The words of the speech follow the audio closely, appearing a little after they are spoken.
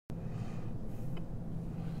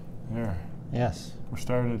There. Yes. We're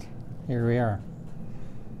started. Here we are.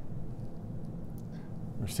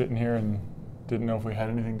 We're sitting here and didn't know if we had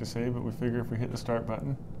anything to say, but we figure if we hit the start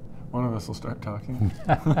button, one of us will start talking.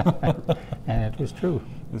 And it was true.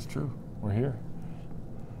 It's true. We're here.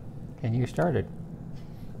 And you started.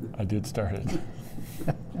 I did start it.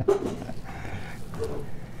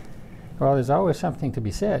 Well, there's always something to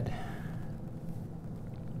be said.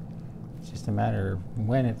 It's just a matter of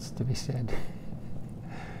when it's to be said.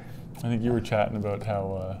 I think you were chatting about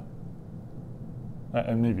how,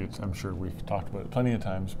 and maybe I'm sure we've talked about it plenty of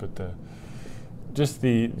times, but just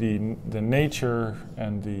the nature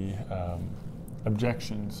and the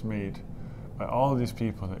objections made by all of these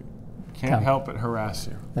people that can't help but harass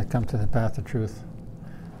you. That come to the path of truth.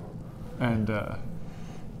 And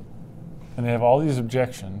they have all these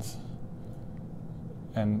objections,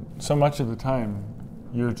 and so much of the time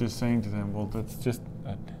you're just saying to them, well, that's just,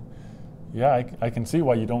 yeah, I can see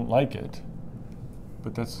why you don't like it,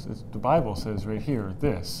 but it's the Bible says right here,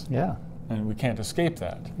 this. Yeah. And we can't escape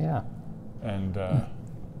that. Yeah. And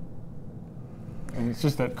it's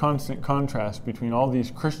just that constant contrast between all these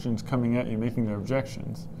Christians coming at you, making their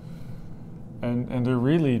objections, and they're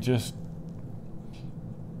really just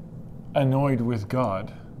annoyed with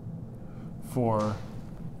God for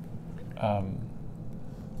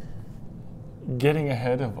getting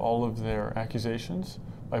ahead of all of their accusations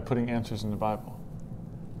by putting answers in the Bible.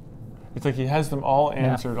 It's like he has them all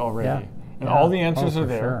answered already. And all the answers are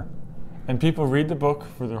there. Sure. And people read the book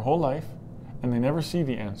for their whole life, and they never see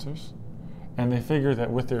the answers. And they figure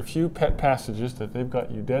that with their few pet passages that they've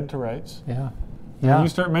got you dead to rights. Yeah. And you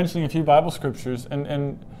start mentioning a few Bible scriptures,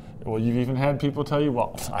 and well, you've even had people tell you,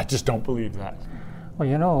 well, I just don't believe that. Well,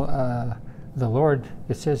 you know, the Lord,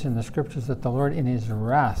 it says in the scriptures that the Lord in his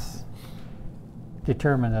wrath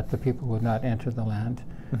determined that the people would not enter the land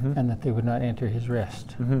and that they would not enter his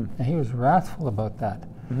rest. And he was wrathful about that.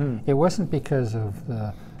 It wasn't because of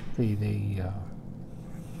the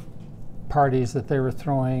parties that they were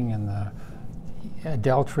throwing and the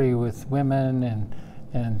adultery with women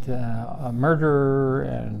and murder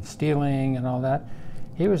and stealing and all that.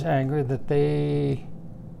 He was angry that they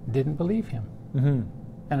didn't believe him.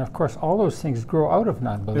 And of course, all those things grow out of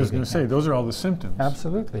not believing. I was going to say, those are all the symptoms.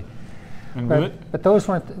 Absolutely. And but those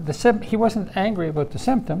weren't he wasn't angry about the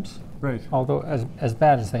symptoms, right? Although as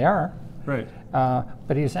bad as they are, right?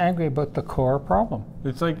 But he was angry about the core problem.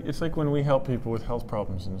 It's like when we help people with health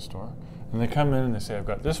problems in the store, and they come in and they say, "I've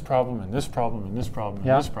got this problem and this problem and this problem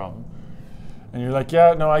and this problem," and you're like,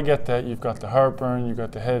 "Yeah, no, I get that. You've got the heartburn, you've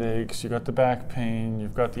got the headaches, you've got the back pain,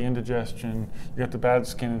 you've got the indigestion, you've got the bad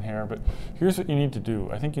skin and hair. But here's what you need to do.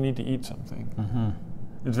 I think you need to eat something.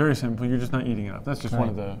 It's very simple. You're just not eating enough. That's just one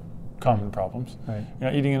of the common problems. You're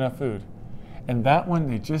not eating enough food." And that one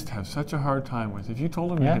they just have such a hard time with. If you told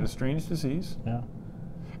them you had a strange disease,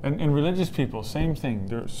 and religious people, same thing.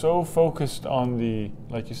 They're so focused on the,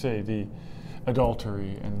 like you say, the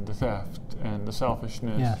adultery and the theft and the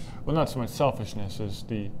selfishness. Well, not so much selfishness as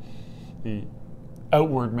the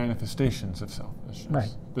outward manifestations of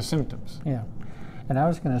selfishness, the symptoms. And I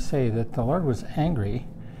was going to say that the Lord was angry.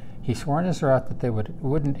 He swore in his wrath that they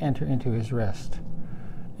wouldn't enter into his rest.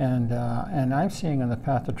 And I'm seeing on the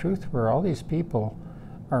path of truth where all these people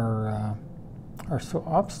are so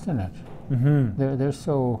obstinate. They're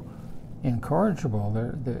so incorrigible.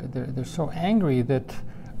 They're so angry that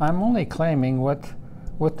I'm only claiming what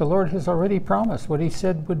the Lord has already promised, what he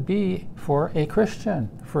said would be for a Christian,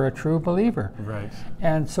 for a true believer. Right.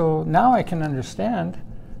 And so now I can understand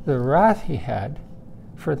the wrath he had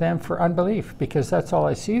for them for unbelief, because that's all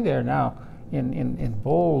I see there now in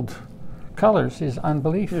bold colors is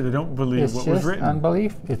unbelief. They don't believe what was written.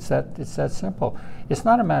 Unbelief. It's that simple. It's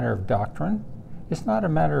not a matter of doctrine. It's not a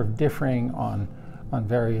matter of differing on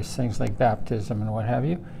various things like baptism and what have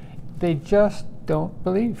you. They just don't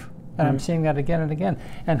believe. And I'm seeing that again and again.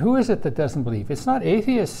 And who is it that doesn't believe? It's not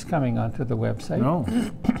atheists coming onto the website. No.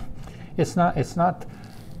 It's not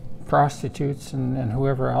prostitutes and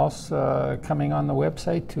whoever else coming on the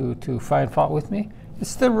website to find fault with me.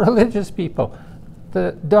 It's the religious people.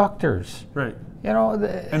 The doctors, right? You know,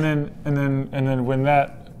 and then when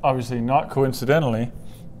that, obviously not coincidentally,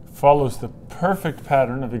 follows the perfect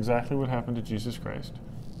pattern of exactly what happened to Jesus Christ.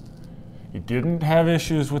 He didn't have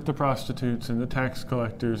issues with the prostitutes and the tax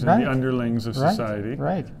collectors and the underlings of society.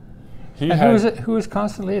 Right. Who was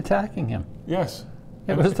constantly attacking him? Yes.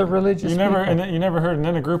 It was the religious people. You never heard, and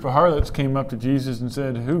then a group of harlots came up to Jesus and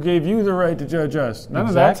said, "Who gave you the right to judge us?" None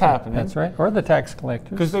of that's happening. That's right. Or the tax collectors.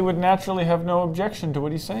 Because they would naturally have no objection to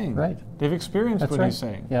what he's saying. Right. They've experienced what he's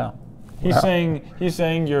saying. Yeah. He's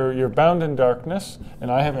saying you're bound in darkness,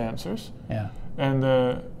 and I have answers. Yeah. And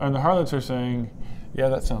the harlots are saying, yeah,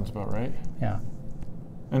 that sounds about right. Yeah.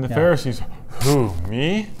 And the Pharisees, who,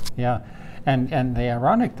 me? Yeah. And the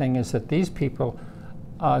ironic thing is that these people,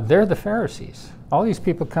 they're the Pharisees. All these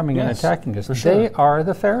people coming and attacking us, they are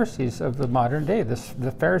the Pharisees of the modern day.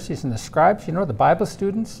 The Pharisees and the scribes, you know, the Bible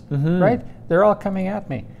students, right? They're all coming at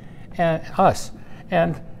me and us.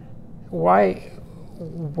 And why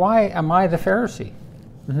am I the Pharisee?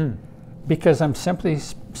 Because I'm simply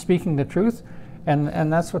speaking the truth.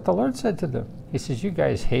 And that's what the Lord said to them. He says, you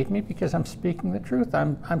guys hate me because I'm speaking the truth.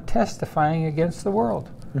 I'm testifying against the world.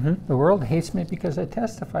 The world hates me because I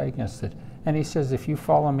testify against it. And he says, if you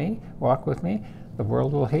follow me, walk with me, the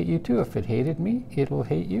world will hate you too. If it hated me, it will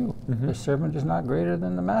hate you. The servant is not greater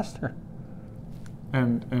than the master.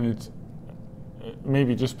 And it's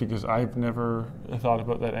maybe just because I've never thought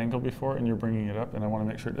about that angle before, and you're bringing it up, and I want to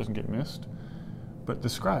make sure it doesn't get missed. But the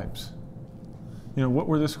scribes, you know, what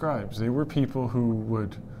were the scribes? They were people who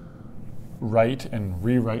would write and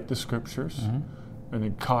rewrite the scriptures, and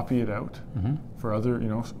they'd copy it out for other, you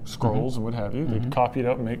know, scrolls and what have you. They'd copy it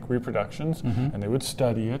out and make reproductions, and they would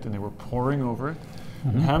study it, and they were poring over it.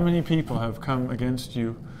 And how many people have come against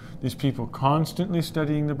you? These people constantly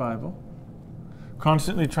studying the Bible,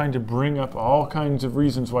 constantly trying to bring up all kinds of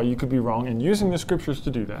reasons why you could be wrong, and using the scriptures to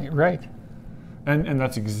do that. Right. And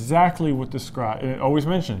that's exactly what the scribe, it always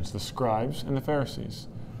mentions the scribes and the Pharisees.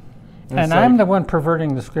 And I'm the one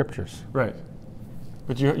perverting the scriptures. Right.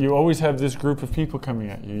 But you always have this group of people coming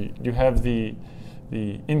at you. You have the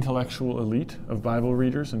intellectual elite of Bible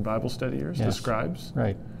readers and Bible studiers, the scribes.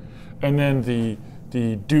 Right. And then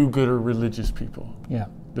the do-gooder religious people. Yeah.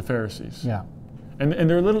 The Pharisees. Yeah. And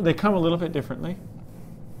they come a little bit differently.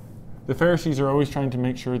 The Pharisees are always trying to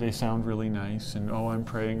make sure they sound really nice and, oh, I'm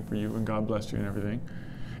praying for you and God bless you and everything.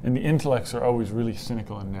 And the intellects are always really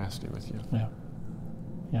cynical and nasty with you. Yeah.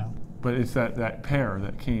 Yeah. But it's that pair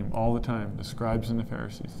that came all the time, the scribes and the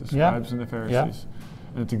Pharisees, the scribes and the Pharisees.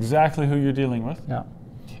 Yeah. And it's exactly who you're dealing with. Yeah.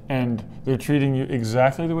 And they're treating you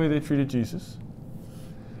exactly the way they treated Jesus.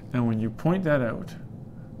 And when you point that out,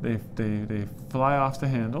 they fly off the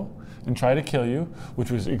handle and try to kill you, which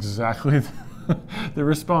was exactly the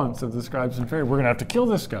response of the scribes and Pharisees. We're going to have to kill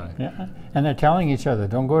this guy. Yeah. And they're telling each other,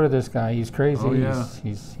 don't go to this guy. He's crazy. Oh, yeah.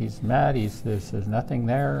 He's mad. There's nothing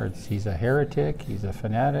there. He's a heretic. He's a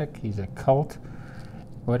fanatic. He's a cult.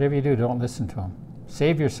 Whatever you do, don't listen to him.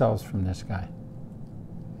 Save yourselves from this guy.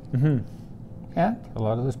 And a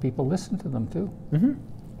lot of those people listen to them too.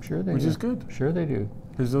 Sure they do. Which is good. Sure they do.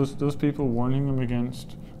 Because those people warning them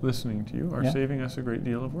against listening to you are saving us a great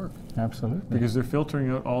deal of work. Absolutely. Because they're filtering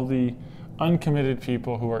out all the uncommitted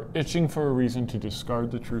people who are itching for a reason to discard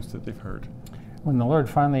the truth that they've heard. When the Lord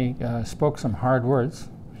finally spoke some hard words,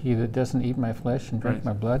 he that doesn't eat my flesh and drink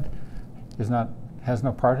my blood has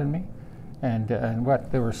no part in me. And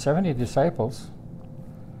what? There were 70 disciples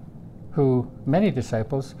many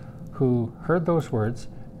disciples who heard those words,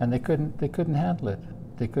 and they couldn't handle it.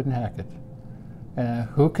 They couldn't hack it.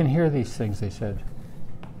 Who can hear these things, they said.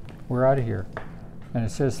 We're out of here. And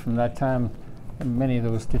it says from that time, many of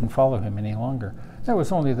those didn't follow him any longer. There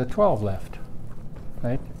was only the 12 left,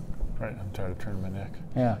 right? Right, I'm tired of turning my neck.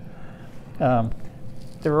 Yeah.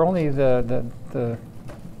 There were only the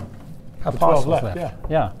apostles left.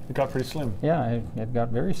 Yeah. It got pretty slim. Yeah, it got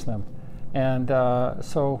very slim. And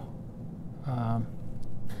so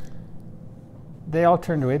they all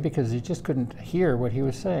turned away because they just couldn't hear what he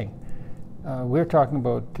was saying. We're talking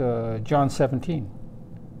about John 17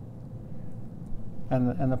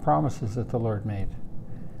 and the promises that the Lord made.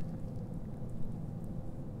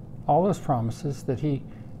 All those promises that he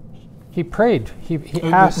prayed. He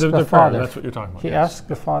asked the Father. That's what you're talking about. He asked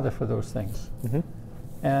the Father for those things.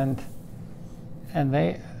 And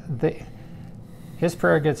his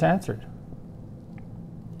prayer gets answered.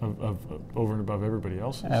 Of over and above everybody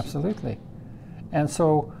else's. Absolutely. And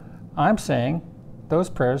so I'm saying those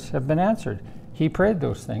prayers have been answered. He prayed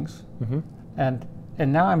those things.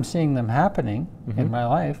 And now I'm seeing them happening in my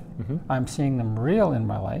life. I'm seeing them real in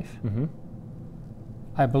my life.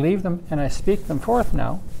 I believe them and I speak them forth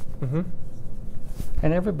now.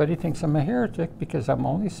 And everybody thinks I'm a heretic because I'm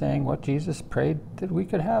only saying what Jesus prayed that we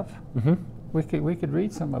could have. We could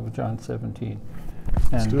read some of John 17.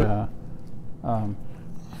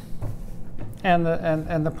 And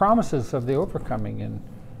the promises of the overcoming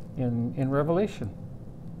in Revelation.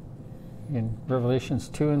 In Revelations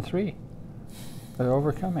 2 and 3. The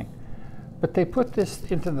overcoming. But they put this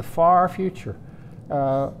into the far future.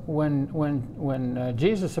 When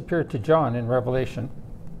Jesus appeared to John in Revelation,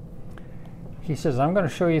 he says, I'm going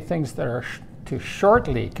to show you things that are to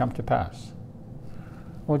shortly come to pass.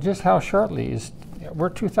 Well, just how shortly We're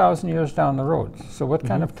 2,000 years down the road. So what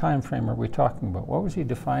kind of time frame are we talking about? What was he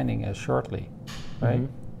defining as shortly, right?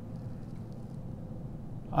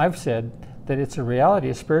 I've said that it's a reality,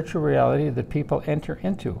 a spiritual reality that people enter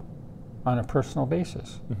into on a personal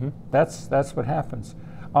basis. That's what happens.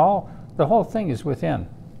 The whole thing is within.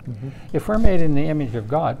 If we're made in the image of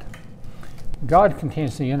God, God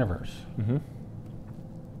contains the universe.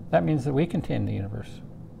 That means that we contain the universe.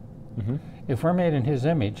 If we're made in his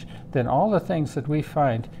image, then all the things that we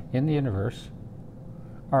find in the universe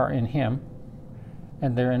are in him,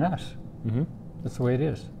 and they're in us. That's the way it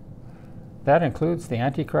is. That includes the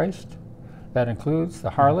Antichrist. That includes the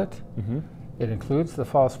harlot. It includes the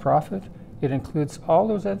false prophet. It includes all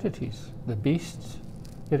those entities, the beasts.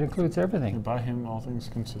 It includes everything. And by him all things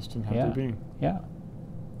consist and have their being.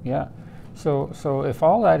 Yeah. So if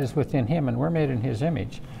all that is within him and we're made in his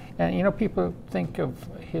image, and you know, people think of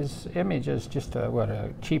his image as just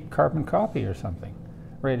a cheap carbon copy or something,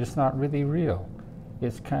 right? It's not really real.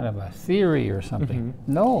 It's kind of a theory or something.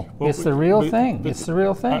 No, well, it's the real thing. It's the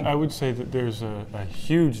real thing. I would say that there's a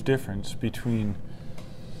huge difference between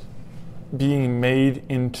being made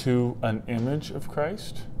into an image of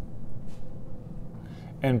Christ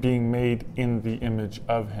and being made in the image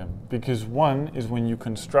of him. Because one is when you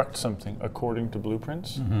construct something according to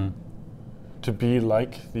blueprints to be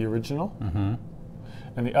like the original,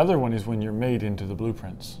 and the other one is when you're made into the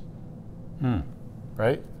blueprints.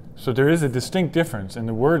 Right? So there is a distinct difference, and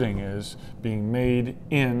the wording is being made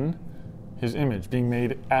in his image, being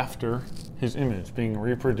made after his image, being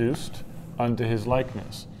reproduced unto his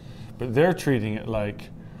likeness. But they're treating it like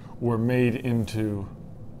we're made into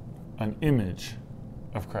an image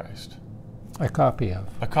of Christ. A copy of.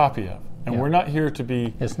 A copy of. And we're not here to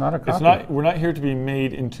be... It's not a copy. We're not here to be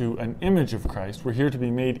made into an image of Christ. We're here to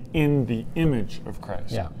be made in the image of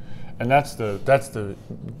Christ. Yeah. And that's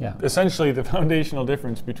essentially the foundational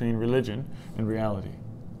difference between religion and reality.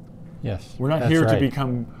 Yes. We're not here to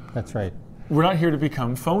become... That's right. We're not here to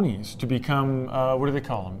become phonies, to become, what do they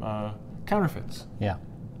call them? Counterfeits. Yeah.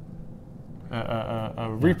 A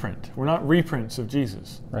reprint. We're not reprints of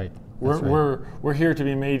Jesus. Right. We're here to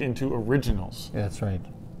be made into originals. That's right.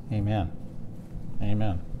 Amen.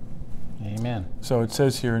 Amen. Amen. So it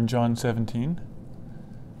says here in John 17,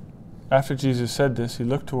 after Jesus said this, he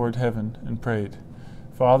looked toward heaven and prayed,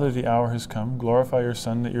 Father, the hour has come. Glorify your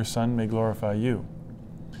Son, that your Son may glorify you.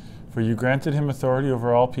 For you granted him authority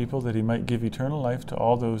over all people, that he might give eternal life to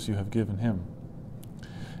all those you have given him.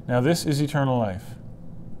 Now this is eternal life.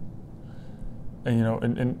 And you know,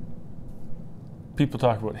 and people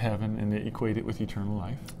talk about heaven and they equate it with eternal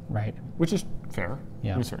life. Right. Which is fair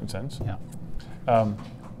in a certain sense. Yeah.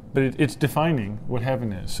 But it's defining what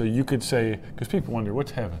heaven is. So you could say, because people wonder,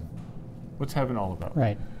 what's heaven? What's heaven all about?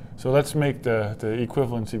 Right. So let's make the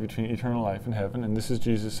equivalency between eternal life and heaven. And this is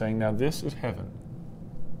Jesus saying, now this is heaven.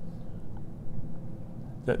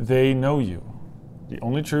 That they know you, the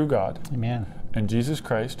only true God. Amen. And Jesus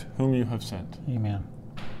Christ, whom you have sent. Amen.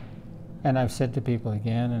 And I've said to people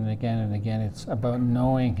again and again and again, it's about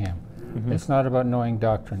knowing him. It's not about knowing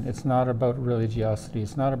doctrine. It's not about religiosity.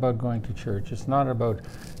 It's not about going to church. It's not about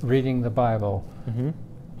reading the Bible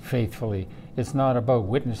faithfully. It's not about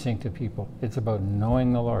witnessing to people. It's about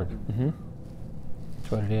knowing the Lord.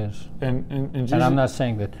 That's what it is. And I'm not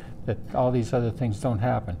saying that all these other things don't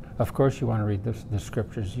happen. Of course you want to read the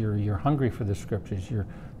scriptures. You're hungry for the scriptures. You're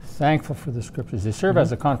thankful for the scriptures. They serve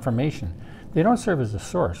as a confirmation. They don't serve as a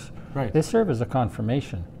source. Right. They serve as a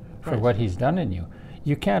confirmation for what he's done in you.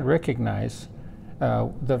 You can't recognize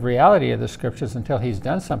the reality of the scriptures until he's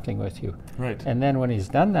done something with you. Right. And then when he's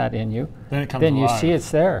done that in you, then you see it's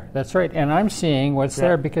there. That's right. And I'm seeing what's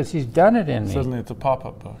there because he's done it in me. Suddenly it's a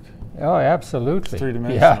pop-up book. Oh, absolutely. It's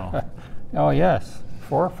 3-dimensional. Yeah. Oh, yes.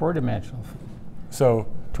 Four-dimensional. So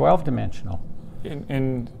 12-dimensional.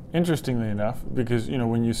 And interestingly enough, because you know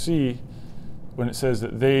when it says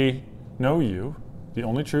that they know you, the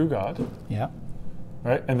only true God. Yeah.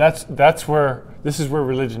 Right? And that's where this is where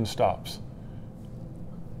religion stops.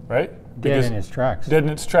 Right? Dead in its tracks. Dead in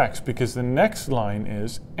its tracks, because the next line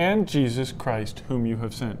is, and Jesus Christ whom you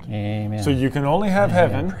have sent. Amen. So you can only have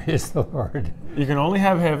heaven. Praise the Lord. You can only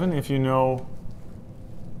have heaven if you know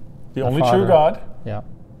the only Father. true God. Yeah.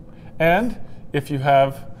 And if you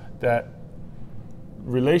have that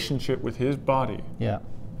relationship with his body. Yeah.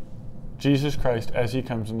 Jesus Christ as he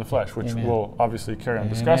comes in the flesh, which Amen. we'll obviously carry on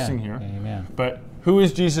discussing here. Amen. But who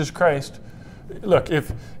is Jesus Christ? Look,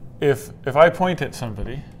 if I point at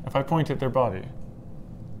somebody, if I point at their body,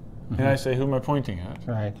 and I say, who am I pointing at?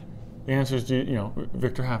 Right. The answer is,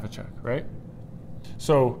 Victor Havacek, right?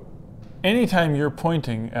 So anytime you're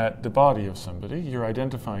pointing at the body of somebody, you're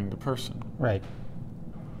identifying the person. Right.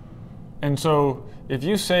 And so if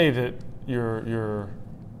you say that you're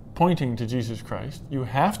pointing to Jesus Christ, you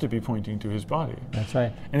have to be pointing to his body. That's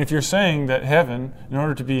right. And if you're saying that heaven, in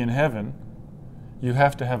order to be in heaven, you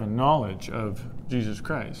have to have a knowledge of Jesus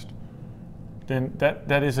Christ, then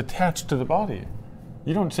that is attached to the body.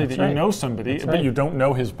 You don't say That's that right. you know somebody, That's but right. you don't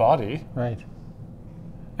know his body. Right.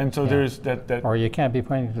 And so Yeah. there's that. Or you can't be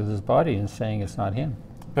pointing to his body and saying it's not him.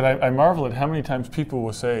 But I marvel at how many times people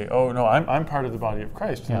will say, "Oh no, I'm part of the body of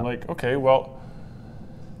Christ." And Yeah. I'm like, okay, well,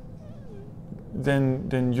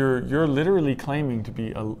 then you're literally claiming to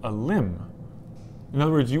be a limb. In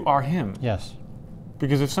other words, you are him. Yes.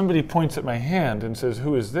 Because if somebody points at my hand and says,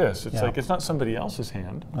 "Who is this?" It's Yeah. like it's not somebody else's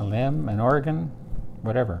hand. A limb, an organ,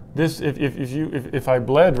 whatever. This, if I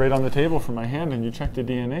bled right on the table from my hand and you checked the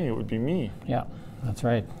DNA, it would be me. Yeah, that's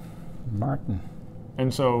right. Martin.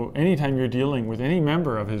 And so anytime you're dealing with any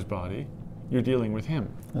member of his body, you're dealing with him.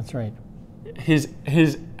 That's right. His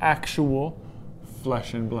actual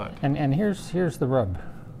flesh and blood. And here's the rub,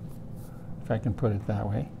 if I can put it that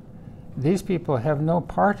way. These people have no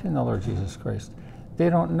part in the Lord Jesus Christ. They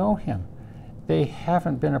don't know him. They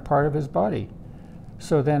haven't been a part of his body.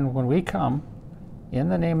 So then when we come in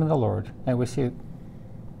the name of the Lord and we say,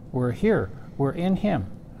 we're here, we're in him,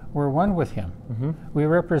 we're one with him, we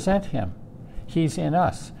represent him, he's in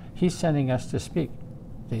us, he's sending us to speak.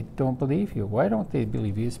 They don't believe you. Why don't they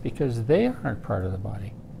believe you? It's because they aren't part of the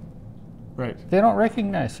body. Right. They don't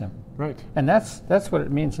recognize him. Right. And that's what it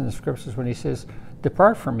means in the scriptures when he says,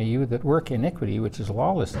 "Depart from me, you that work iniquity," which is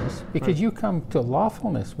lawlessness, because Right. you come to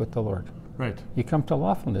lawfulness with the Lord. Right. You come to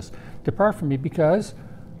lawfulness. Depart from me because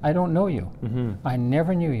I don't know you. I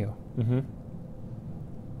never knew you.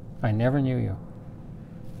 I never knew you.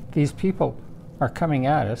 These people are coming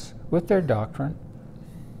at us with their doctrine,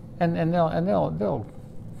 and they'll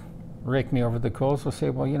rake me over the coals. They'll say,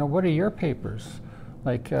 "Well, you know, what are your papers?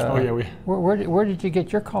 Like, Oh, yeah, where did you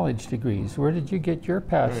get your college degrees? Where did you get your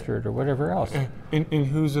pastorate or whatever else?" In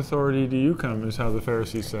whose authority do you come, is how the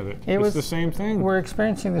Pharisees said it. It's the same thing. We're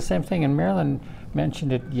experiencing the same thing, and Marilyn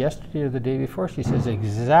mentioned it yesterday or the day before. She says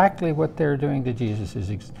exactly what they're doing to Jesus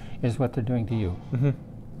is what they're doing to you,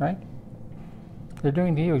 right? They're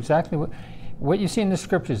doing to you exactly what you see in the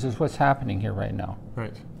scriptures is what's happening here right now.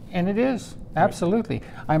 Right. And it is, absolutely.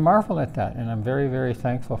 I marvel at that, and I'm very, very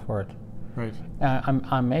thankful for it. Right.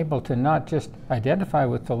 I'm able to not just identify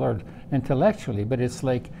with the Lord intellectually, but it's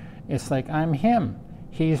like I'm him,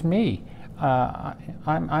 he's me.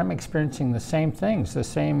 I'm experiencing the same things, the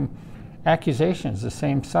same accusations, the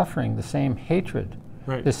same suffering, the same hatred,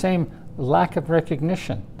 Right. the same lack of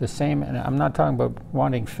recognition, the same. And I'm not talking about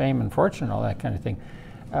wanting fame and fortune, all that kind of thing.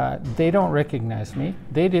 They don't recognize me.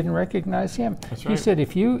 They didn't recognize him. That's He right. said,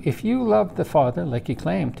 if you love the Father like you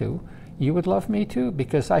claim to, you would love me too,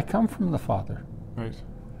 because I come from the Father. Right.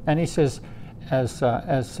 And he says, as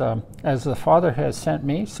the Father has sent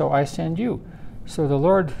me, so I send you. So the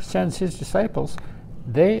Lord sends his disciples.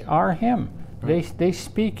 They are him. Right. They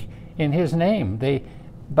speak in his name.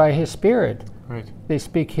 By his Spirit, Right. they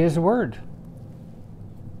speak his word.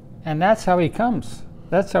 And that's how he comes.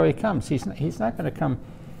 That's how he comes. He's not going to come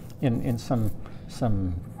in some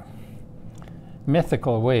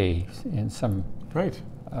mythical way, in some Right.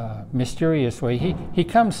 mysterious way. He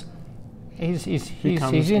comes. He's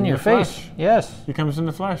comes in in your the face. flesh. Yes. He comes in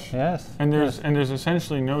the flesh. Yes. And there's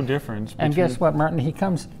essentially no difference between. And guess what, Martin? He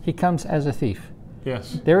comes as a thief.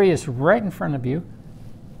 Yes. There he is, right in front of you,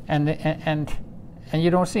 and you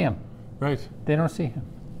don't see him. Right. They don't see him.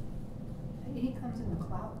 He comes in the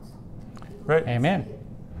clouds. Right. Amen.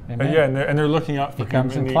 Amen. Yeah, and they're looking out for He him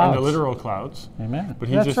comes in in the clouds. literal clouds. Amen. But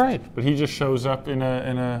That's right. But he just shows up in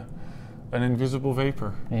an invisible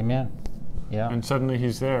vapor, Amen. Yeah. and suddenly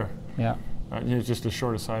he's there. Yeah. Just a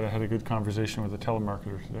short aside, I had a good conversation with a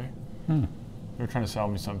telemarketer today. They were trying to sell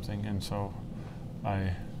me something, and so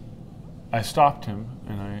I stopped him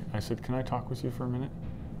and I said, "Can I talk with you for a minute?"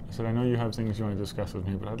 I said, "I know you have things you want to discuss with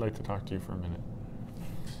me, but I'd like to talk to you for a minute."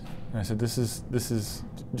 And I said, "This is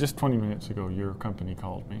just 20 minutes ago. Your company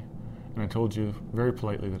called me, and I told you very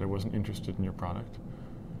politely that I wasn't interested in your product,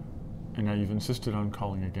 and now you've insisted on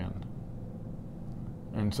calling again.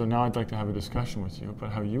 And so now I'd like to have a discussion with you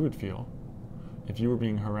about how you would feel if you were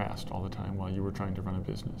being harassed all the time while you were trying to run a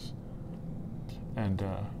business." And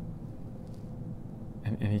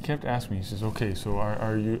he kept asking me. He says, "Okay, so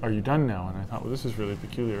are you done now?" And I thought, well, this is really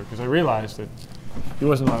peculiar, because I realized that he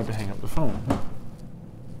wasn't allowed to hang up the phone,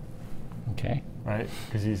 Okay. right?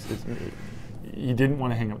 Because he didn't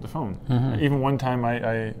want to hang up the phone. Mhm. Even one time,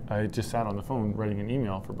 I just sat on the phone writing an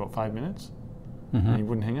email for about 5 minutes, and he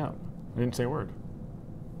wouldn't hang up. I didn't say a word,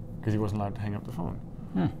 because he wasn't allowed to hang up the phone.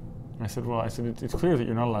 I said, well, it's clear that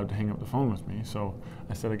you're not allowed to hang up the phone with me. So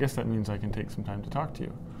I said, I guess that means I can take some time to talk to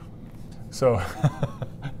you. So,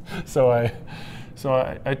 so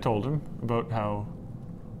I told him about how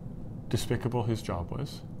despicable his job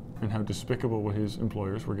was, and how despicable what his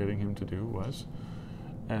employers were getting him to do was,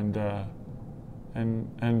 but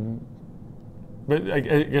I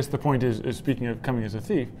guess the point is speaking of coming as a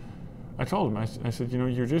thief, I told him, I said,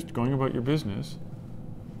 you're just going about your business.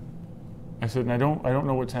 I said, and I don't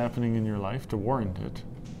know what's happening in your life to warrant it,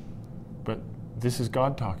 but this is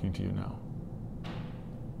God talking to you now.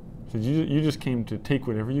 I said, you just came to take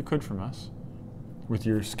whatever you could from us with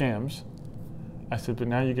your scams. I said, but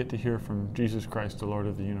now you get to hear from Jesus Christ, the Lord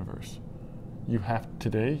of the universe.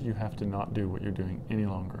 Today you have to not do what you're doing any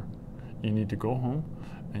longer. You need to go home,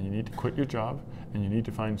 and you need to quit your job, and you need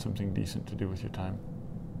to find something decent to do with your time.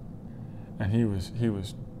 And he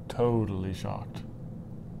was totally shocked.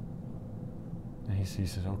 And he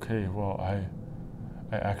said, okay, well, I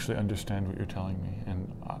actually understand what you're telling me,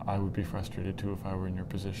 and I would be frustrated too if I were in your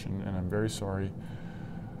position, and I'm very sorry,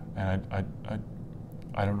 and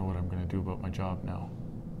I don't know what I'm going to do about my job now.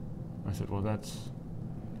 I said, well, that's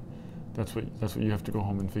what you have to go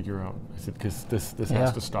home and figure out. I said, because this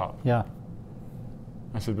has to stop. Yeah.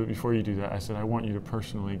 I said, but before you do that, I said, I want you to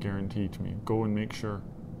personally guarantee to me, go and make sure,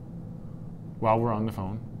 while we're on the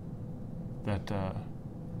phone,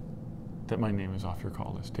 that my name is off your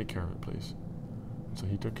call list. Take care of it, please. And so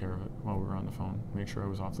he took care of it while we were on the phone, make sure I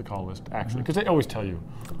was off the call list, actually, because they always tell you.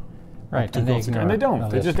 Right, and they don't. They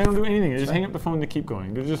don't do anything. They just right. hang up the phone and they keep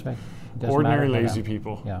going. They're just Right. ordinary lazy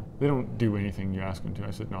people. Yeah. They don't do anything you ask them to.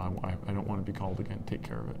 I said, no, I don't want to be called again. Take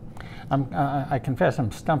care of it. I confess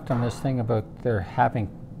I'm stumped on this thing about their having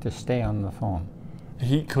to stay on the phone.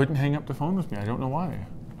 He couldn't hang up the phone with me. I don't know why.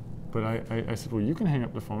 But I said, well, you can hang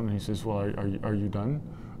up the phone. And he says, well, are you done?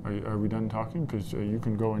 Are we done talking? Because you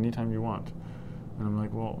can go anytime you want. And I'm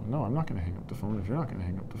like, well, no, I'm not going to hang up the phone if you're not going to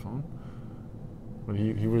hang up the phone. But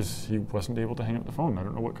he wasn't able to hang up the phone. I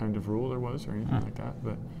don't know what kind of rule there was or anything like that,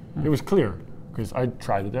 but it was clear because I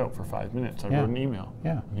tried it out for 5 minutes. I wrote an email.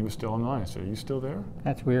 Yeah. And he was still on the line. I said, are you still there?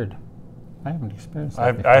 That's weird. I haven't experienced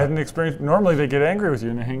that. I hadn't experienced. Normally they get angry with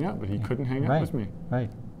you and they hang up, but he couldn't hang up with me.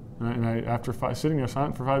 Right. And I after sitting there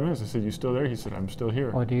silent for 5 minutes, I said, you still there? He said, I'm still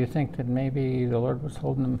here. Well, do you think that maybe the Lord was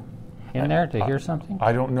holding him in there to hear something?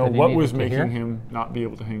 I don't know what was making him not be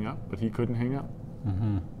able to hang up, but he couldn't hang up.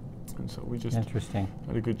 Mm-hmm. And so we just Interesting.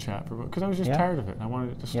 had a good chat because I was just tired of it and I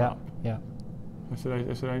wanted it to stop. Yeah. I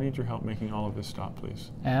said, I need your help making all of this stop,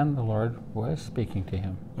 please. And the Lord was speaking to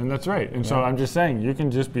him. And that's right. And so I'm just saying, you can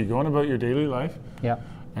just be going about your daily life. Yeah.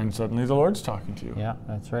 And suddenly the Lord's talking to you. Yeah,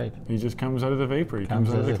 that's right. He just comes out of the vapor. He comes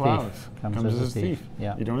out of the clouds. Comes as a thief.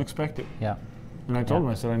 Yeah. You don't expect it. Yeah. And I told him,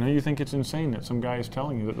 I said, I know you think it's insane that some guy is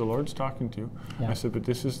telling you that the Lord's talking to you. Yeah. I said, but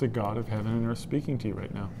this is the God of heaven and earth speaking to you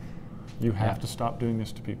right now. You have to stop doing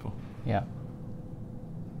this to people. Yeah.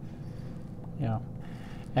 Yeah.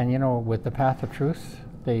 And with the Path of Truth,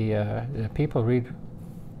 the people read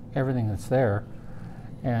everything that's there,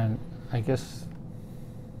 and I guess,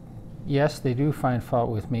 yes, they do find fault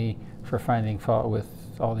with me for finding fault with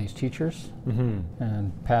all these teachers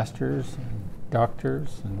and pastors and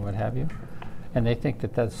doctors and what have you, and they think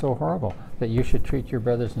that that's so horrible that you should treat your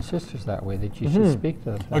brothers and sisters that way, that you should speak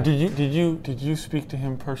to them. Oh, did you speak to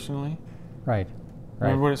him personally? Right.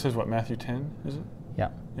 Remember what it says? What, Matthew 10? Is it? Yeah.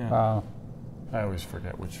 Yeah. I always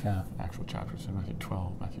forget which actual chapter it's in. Matthew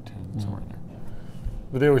 12, Matthew 10, somewhere in there.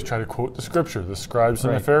 But they always try to quote the scripture, the scribes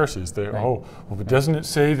and the Pharisees. But doesn't it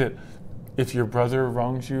say that if your brother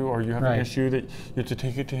wrongs you or you have an issue that you have to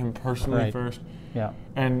take it to him personally first? Yeah.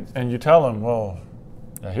 And you tell him, well,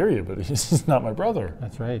 I hear you, but he's not my brother.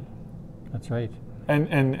 That's right. That's right.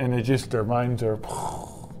 And they just, their minds are...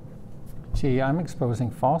 See, I'm exposing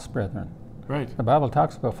false brethren. Right. The Bible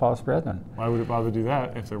talks about false brethren. Why would it bother do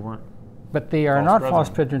that if there weren't? But they are not false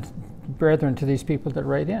brethren to these people that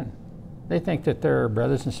write in. They think that they're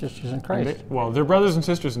brothers and sisters in Christ. They're brothers and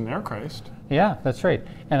sisters in their Christ. Yeah, that's right.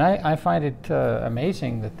 And I find it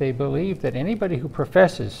amazing that they believe that anybody who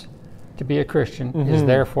professes to be a Christian is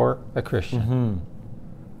therefore a Christian.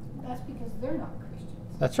 That's because they're not Christians.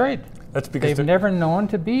 That's right. That's because they've never known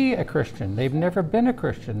to be a Christian. They've never been a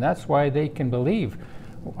Christian. That's why they can believe.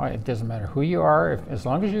 It doesn't matter who you are. As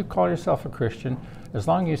long as you call yourself a Christian, as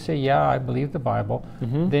long as you say, yeah, I believe the Bible,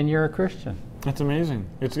 then you're a Christian. That's amazing.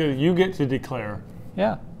 It's good. You get to declare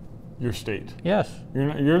your state. Yes.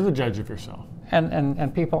 You're the judge of yourself.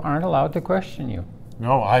 And people aren't allowed to question you.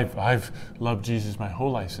 No, I've loved Jesus my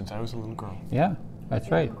whole life since I was a little girl. Yeah,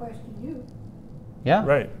 that's right. Question you. Yeah.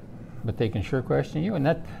 Right. but they can sure question you. And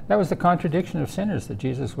that was the contradiction of sinners that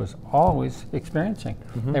Jesus was always experiencing.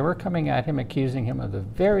 Mm-hmm. They were coming at him, accusing him of the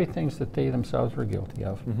very things that they themselves were guilty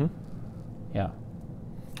of. Mm-hmm. Yeah.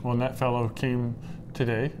 Well, and that fellow came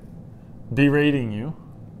today berating you,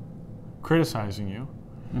 criticizing you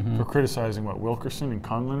for criticizing what, Wilkerson and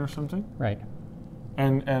Conlon or something? Right.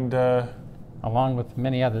 And Along with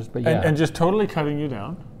many others, but yeah. and just totally cutting you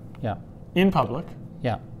down Yeah. in public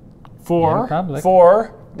Yeah. for In public.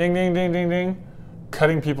 ding ding ding ding ding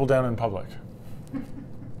cutting people down in public.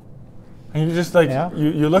 And you just like Yeah.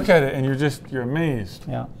 you look at it and you're amazed.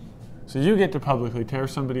 Yeah. So you get to publicly tear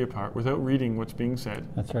somebody apart without reading what's being said,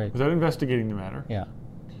 That's right. without investigating the matter, Yeah.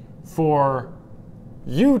 for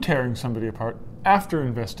you tearing somebody apart after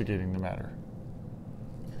investigating the matter.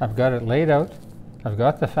 I've got it laid out. I've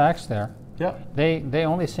got the facts there. Yeah. They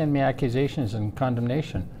only send me accusations and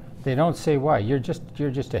condemnation. They don't say why. You're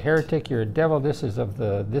just a heretic. You're a devil. This is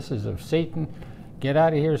of Satan. Get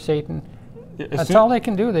out of here, Satan. That's all they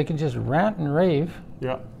can do. They can just rant and rave,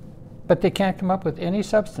 Yeah. but they can't come up with any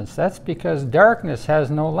substance. That's because darkness has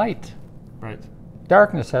no light. Right.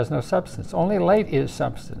 Darkness has no substance. Only light is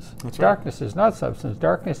substance. That's right. Darkness is not substance.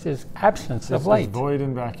 Darkness is absence This of light. is void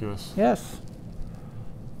and vacuous. Yes.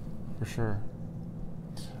 For sure.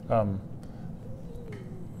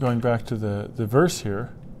 Going back to the verse here.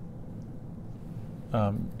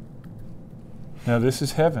 Now this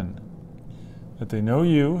is heaven, that they know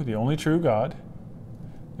you, the only true God,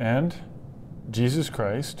 and Jesus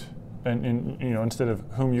Christ, and instead of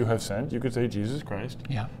whom you have sent, you could say Jesus Christ,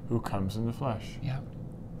 Yeah. who comes in the flesh. Yeah.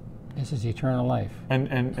 This is eternal life.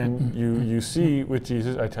 And you see with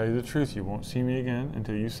Jesus, I tell you the truth, you won't see me again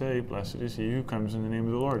until you say, blessed is he who comes in the name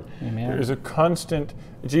of the Lord. Amen. There is a constant,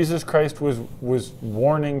 Jesus Christ was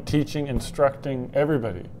warning, teaching, instructing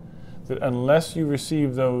everybody that unless you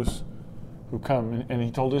receive those who come, and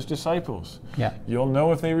he told his disciples, Yeah. you'll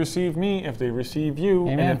know if they receive me, if they receive you,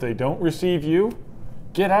 Amen. and if they don't receive you,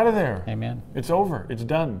 get out of there. Amen. It's over, it's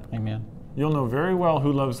done. Amen. You'll know very well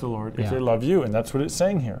who loves the Lord if Yeah. they love you, and that's what it's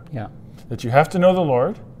saying here. Yeah. That you have to know the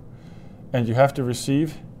Lord, and you have to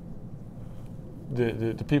receive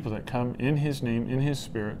the people that come in his name, in his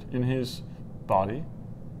spirit, in his body.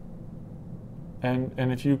 And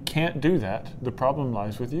if you can't do that, the problem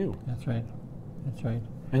lies with you. That's right. That's right.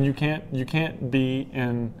 And you can't be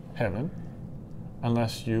in heaven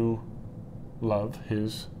unless you love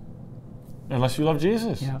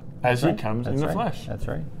Jesus Yeah. as That's he right. comes in That's the right. flesh. That's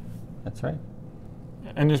right. That's right.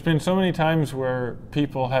 And there's been so many times where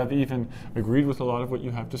people have even agreed with a lot of what you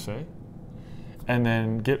have to say and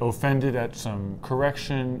then get offended at some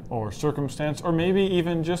correction or circumstance, or maybe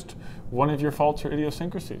even just one of your faults or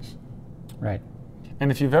idiosyncrasies. Right. And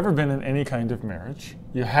if you've ever been in any kind of marriage,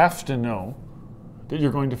 you have to know that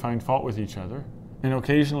you're going to find fault with each other and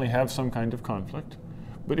occasionally have some kind of conflict.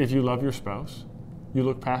 But if you love your spouse, you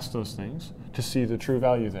look past those things to see the true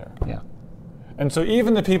value there. Yeah. And so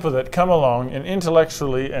even the people that come along and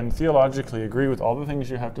intellectually and theologically agree with all the things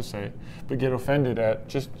you have to say, but get offended at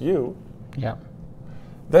just you, Yeah.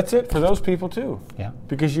 that's it for those people too. Yeah.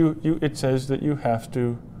 Because it says that you have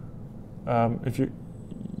to,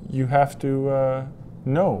 you have to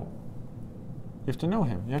know. You have to know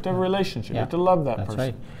him. You have to have a relationship. You Yeah. have to love that That's person.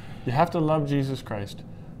 right. You have to love Jesus Christ.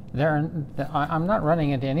 I'm not running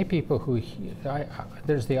into any people who.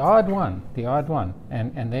 There's the odd one,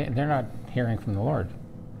 and they're not hearing from the Lord,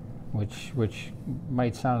 which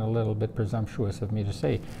might sound a little bit presumptuous of me to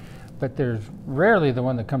say, but there's rarely the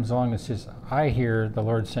one that comes along that says, "I hear the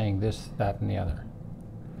Lord saying this, that, and the other."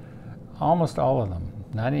 Almost all of them,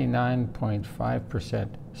 99.5%,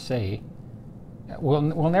 say, will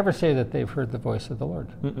never say that they've heard the voice of the Lord,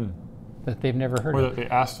 that they've never heard Or it. that they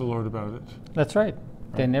ask the Lord about it. That's right.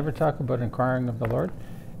 They never talk about inquiring of the Lord.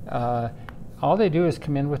 All they do is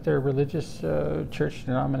come in with their religious church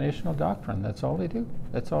denominational doctrine. That's all they do.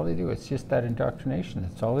 That's all they do. It's just that indoctrination.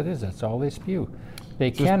 That's all it is. That's all they spew.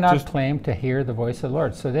 They cannot claim to hear the voice of the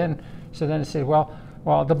Lord. So then they say, well,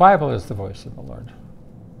 the Bible is the voice of the Lord,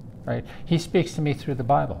 right? He speaks to me through the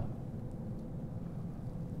Bible.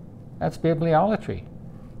 That's bibliolatry.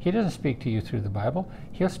 He doesn't speak to you through the Bible.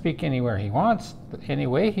 He'll speak anywhere he wants, any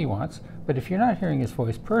way he wants. But if you're not hearing his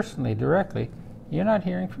voice personally, directly, you're not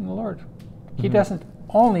hearing from the Lord. He doesn't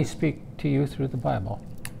only speak to you through the Bible.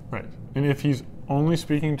 Right. And if he's only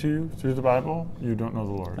speaking to you through the Bible, you don't know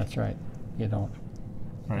the Lord. That's right. You don't.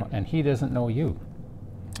 Right. And he doesn't know you.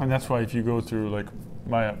 And that's why if you go through like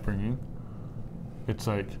my upbringing, it's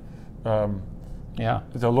like Yeah.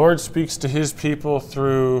 the Lord speaks to his people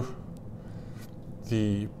through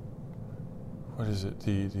the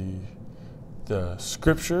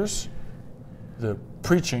scriptures, the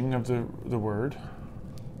preaching of the word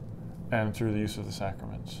and through the use of the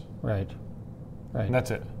sacraments. Right. Right. And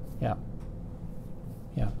that's it. Yeah.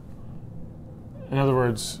 Yeah. In other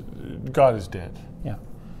words, God is dead. Yeah.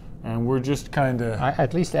 And we're just kind of,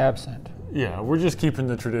 At least absent. yeah, we're just keeping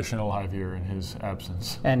the tradition alive here in his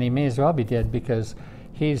absence. And he may as well be dead because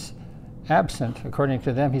he's absent. According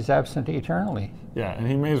to them, he's absent eternally. Yeah, and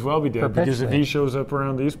he may as well be dead because if Perpetually. he shows up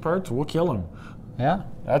around these parts, we'll kill him. Yeah.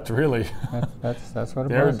 That's really, That's what it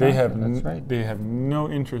boils they down have to. That's right. they have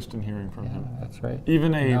no interest in hearing from Yeah, him. that's right.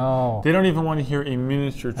 Even No. they don't even want to hear a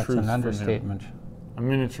miniature That's truth an from understatement. him. A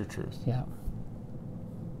miniature truth. Yeah.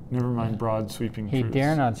 Never mind broad sweeping He truths.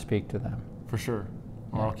 dare not speak to them. For sure,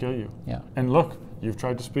 or Yeah. I'll kill you. Yeah. And look, you've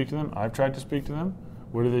tried to speak to them. I've tried to speak to them.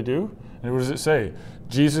 What do? And what does it say?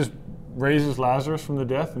 Jesus raises Lazarus from the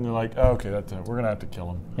death, and they're like, oh, okay, that's it. We're going to have to kill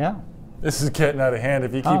him. Yeah. This is getting out of hand.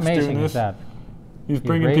 If he How keeps doing amazing this, is that? he's He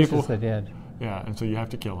bringing raises people. the dead. Yeah, and so you have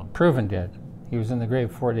to kill him. Proven dead. He was in the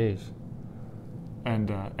grave 4 days.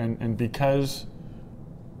 And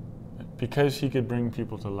because he could bring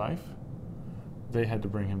people to life, they had to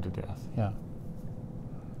bring him to death. Yeah.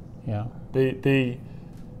 Yeah.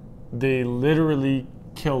 They literally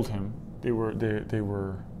killed him. They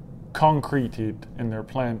were concreted in their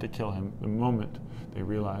plan to kill him the moment they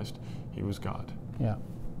realized he was God. Yeah.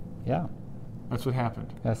 Yeah. That's what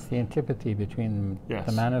happened. That's the antipathy between Yes.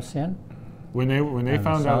 the man of sin. When they And the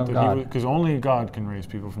found Son out of that God. he was, because only God can raise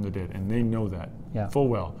people from the dead, and they know that Yeah. full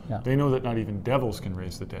well. Yeah. They know that not even devils can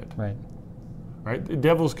raise the dead. Right. Right? The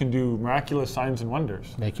devils can do miraculous signs and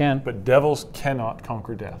wonders, They can. but devils cannot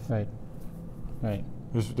conquer death. Right. Right.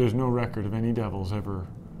 There's no record of any devils ever,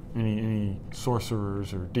 any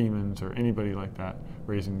sorcerers or demons or anybody like that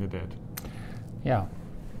raising the dead. Yeah.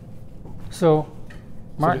 So,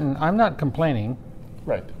 Martin, I'm not complaining.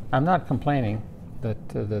 Right. I'm not complaining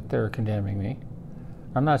that they're condemning me.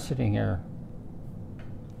 I'm not sitting here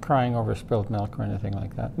crying over spilled milk or anything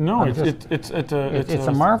like that. No, I'm it's just- it's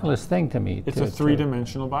a marvelous thing to me. It's to- a to-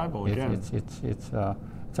 three-dimensional Bible again. It's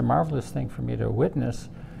a marvelous thing for me to witness,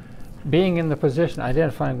 being in the position,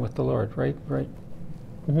 identifying with the Lord, right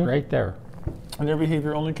there. And their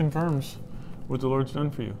behavior only confirms what the Lord's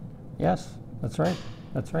done for you. Yes, that's right.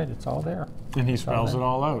 That's right. It's all there. And he all spells it there.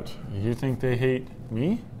 all out. You think they hate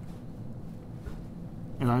me?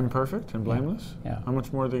 And I'm perfect and blameless? Yeah. How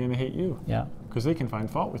much more are they going to hate you? Yeah, Because they can find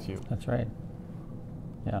fault with you. that's right.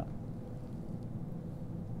 Yeah.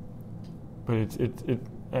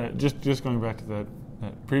 But just going back to that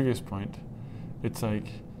previous point, it's like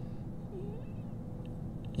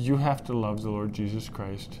you have to love the Lord Jesus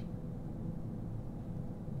Christ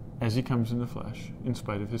as he comes in the flesh, in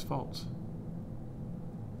spite of his faults.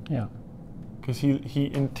 Yeah. Because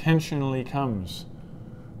he intentionally comes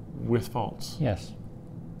with faults. Yes.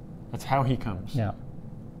 That's how he comes. Yeah.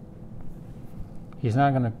 He's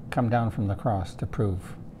not going to come down from the cross to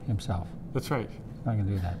prove himself. That's right. He's not going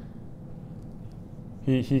to do that.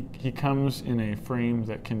 He comes in a frame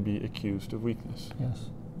that can be accused of weakness. Yes.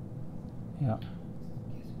 Yeah.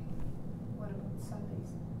 What about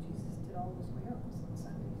Sundays? Jesus did all those miracles on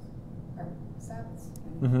Sundays, or Sabbaths.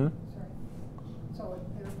 Mm-hmm. Sorry. So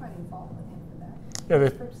they were finding fault with him for that. Yeah, He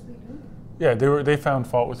was purposely doing it. they found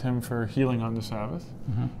fault with him for healing on the Sabbath,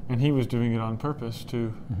 Mm-hmm. and he was doing it on purpose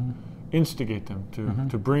to Mm-hmm. instigate them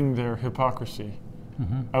to bring their hypocrisy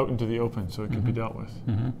Mm-hmm. out into the open so it could be dealt with.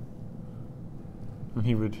 Mm-hmm. And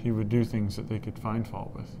he would do things that they could find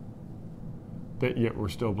fault with, that yet were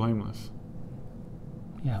still blameless.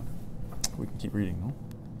 Yeah. We can keep reading,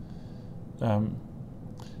 no?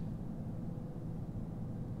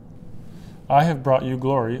 I have brought you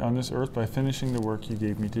glory on this earth by finishing the work you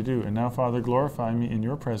gave me to do. And now, Father, glorify me in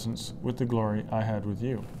your presence with the glory I had with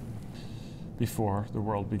you before the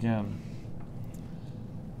world began.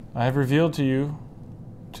 I have revealed to you,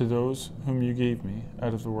 to those whom you gave me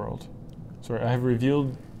out of the world. I have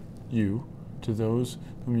revealed you to those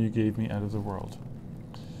whom you gave me out of the world.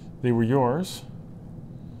 They were yours.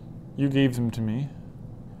 You gave them to me,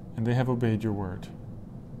 and they have obeyed your word.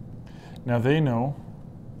 Now they know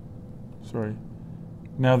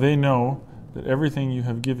that everything you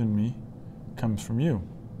have given me comes from you.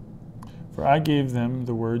 For I gave them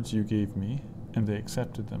the words you gave me, and they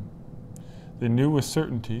accepted them. They knew with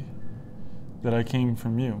certainty that I came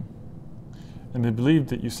from you, and they believed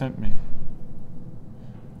that you sent me.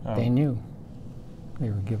 They knew. They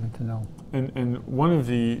were given to know. And one of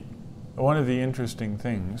the interesting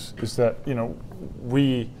things is that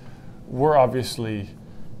we're obviously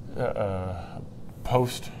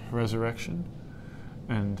post resurrection,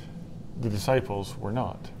 and the disciples were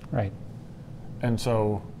not. Right. And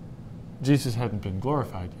so Jesus hadn't been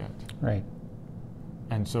glorified yet. Right.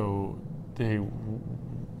 And so they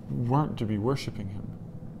weren't to be worshiping him.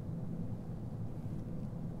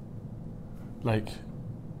 Like,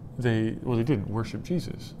 they didn't worship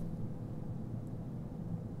Jesus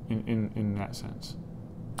in that sense.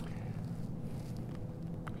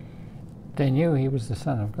 They knew he was the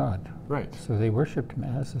Son of God. Right. So they worshipped him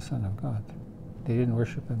as the Son of God. They didn't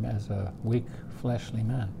worship him as a weak, fleshly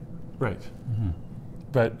man. Right. Mm-hmm.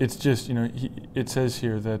 But it's just, it says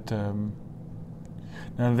here that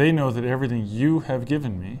now they know that everything you have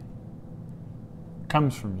given me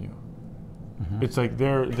comes from you. Mm-hmm. It's like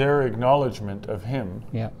their acknowledgement of him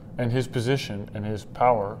and his position and his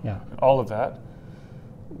power, and all of that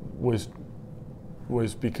was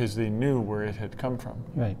because they knew where it had come from.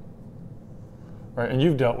 Right. Right. And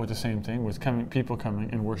you've dealt with the same thing with people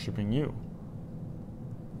coming and worshiping you.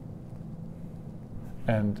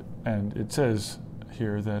 And it says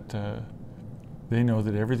here that they know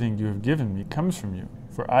that everything you have given me comes from you.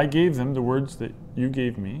 For I gave them the words that you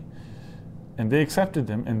gave me, and they accepted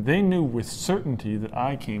them, and they knew with certainty that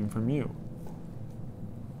I came from you.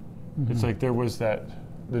 Mm-hmm. It's like there was that,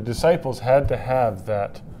 the disciples had to have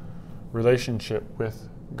that relationship with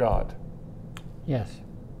God. Yes.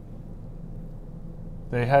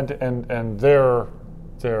 They had to, and their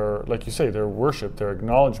like you say, their worship, their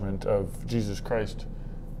acknowledgement of Jesus Christ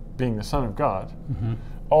being the Son of God, mm-hmm.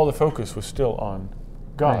 all the focus was still on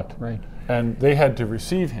God. Right. And they had to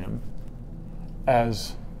receive him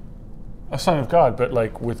as a Son of God, but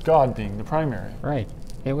like with God being the primary. Right.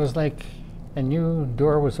 It was like a new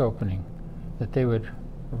door was opening, that they would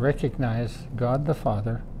recognize God the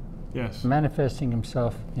Father manifesting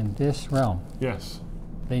himself in this realm. Yes.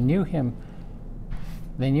 They knew him.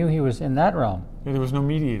 They knew he was in that realm. Yeah, there was no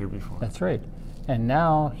mediator before. That's right. And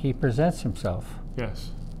now he presents himself.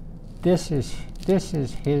 Yes. This is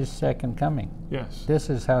his second coming. Yes. This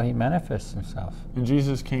is how he manifests himself. And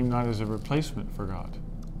Jesus came not as a replacement for God,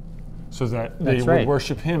 so that they would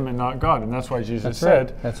worship him and not God. And that's why Jesus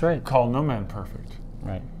said, "That's right. Call no man perfect."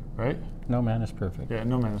 Right. Right. No man is perfect. Yeah.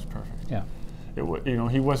 No man is perfect. Yeah.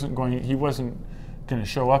 He wasn't going to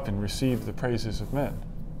show up and receive the praises of men.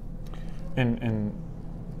 And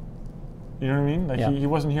you know what I mean? Like he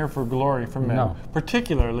wasn't here for glory from men,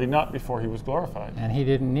 particularly not before he was glorified. And he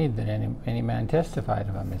didn't need that any man testified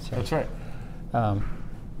of him. That's right.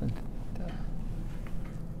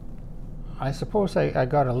 I suppose I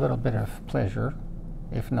got a little bit of pleasure,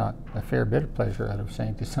 if not a fair bit of pleasure, out of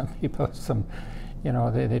saying to some people,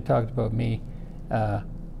 they talked about me,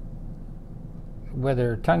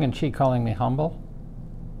 whether tongue-in-cheek calling me humble,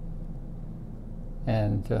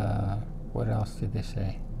 and what else did they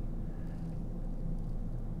say?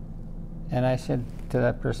 And I said to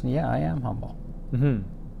that person, yeah, I am humble. Mm-hmm.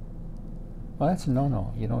 Well, that's a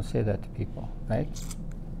no-no. You don't say that to people, right?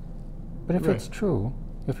 But if it's true,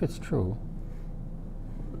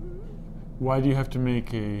 why do you have to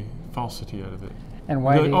make a falsity out of it? And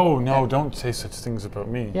why? Don't say such things about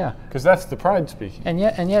me. Yeah, because that's the pride speaking. And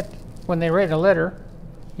yet, when they write a letter,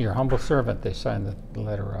 your humble servant, they sign the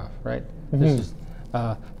letter off, right? Mm-hmm. This is,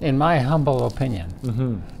 in my humble opinion.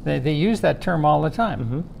 Mm-hmm. They use that term all the time.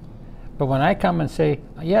 Mm-hmm. But when I come and say,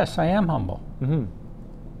 yes, I am humble, mm-hmm.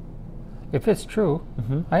 if it's true,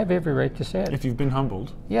 mm-hmm. I have every right to say it. If you've been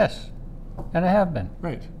humbled. Yes, and I have been.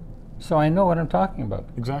 Right. So I know what I'm talking about.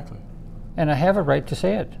 Exactly. And I have a right to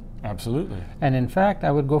say it. Absolutely. And in fact,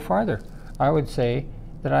 I would go farther. I would say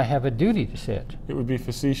that I have a duty to say it. It would be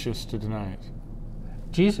facetious to deny it.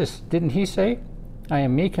 Jesus, didn't he say, I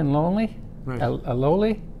am meek and lowly? Right. A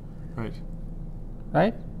lowly? Right.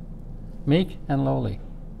 Right? Meek and lowly.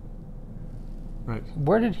 Right.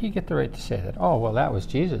 Where did he get the right to say that? Oh, well, that was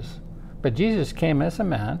Jesus. But Jesus came as a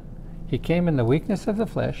man. He came in the weakness of the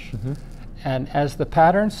flesh, mm-hmm. and as the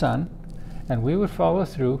pattern son, and we would follow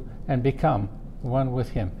through and become one with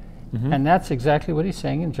him. Mm-hmm. And that's exactly what he's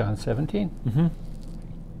saying in John 17.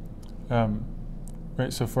 Mm-hmm.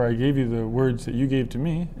 Right, so for I gave you the words that you gave to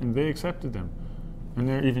me, and they accepted them. And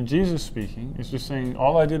there, even Jesus speaking is just saying,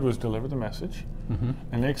 all I did was deliver the message, mm-hmm.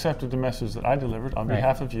 and they accepted the message that I delivered on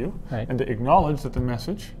behalf of you, and to acknowledge that the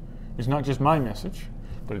message is not just my message,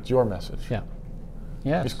 but it's your message. Yeah.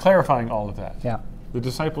 Yes. It's clarifying all of that. Yeah. The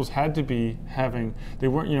disciples had to be they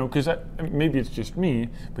weren't, because maybe it's just me,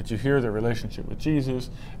 but you hear their relationship with Jesus,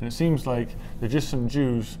 and it seems like they're just some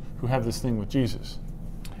Jews who have this thing with Jesus.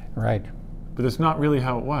 Right. But it's not really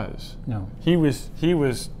how it was. No. He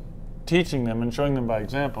was teaching them and showing them by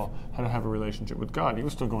example how to have a relationship with God. He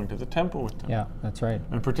was still going to the temple with them. Yeah, that's right.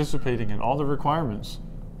 And participating in all the requirements.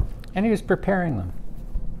 And he was preparing them.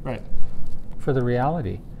 Right. For the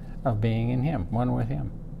reality of being in him, one with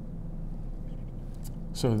him.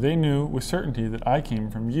 So they knew with certainty that I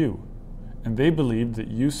came from you, and they believed that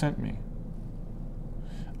you sent me.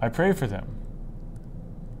 I pray for them.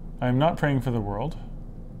 I am not praying for the world,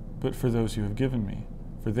 but for those you have given me,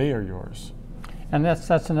 for they are yours. And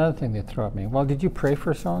that's another thing they throw at me. Well, did you pray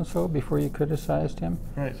for so-and-so before you criticized him?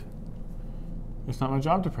 Right. It's not my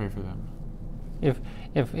job to pray for them. If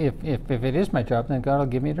it is my job, then God will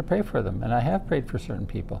give me to pray for them. And I have prayed for certain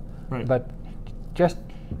people. Right. But just,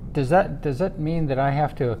 does that mean that I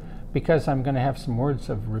have to, because I'm going to have some words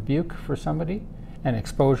of rebuke for somebody and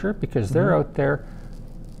exposure, because they're out there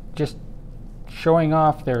just showing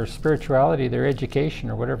off their spirituality, their education,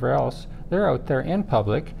 or whatever else. They're out there in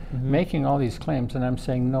public making all these claims, and I'm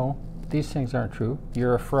saying, no, these things aren't true.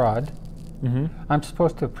 You're a fraud. I'm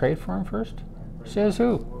supposed to have prayed for him first? Says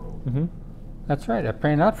who? That's right. I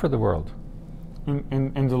pray not for the world.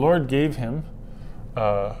 And the Lord gave him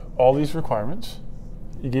all these requirements.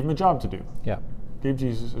 He gave him a job to do. Yeah. Gave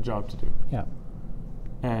Jesus a job to do. Yeah.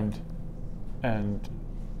 And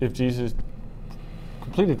if Jesus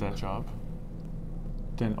completed that job,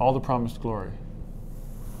 then all the promised glory.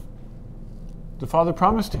 The Father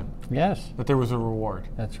promised him Yes. that there was a reward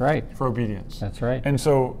That's right. for obedience. That's right. And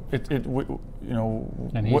so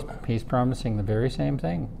And he's promising the very same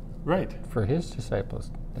thing right, for his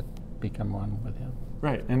disciples that become one with him.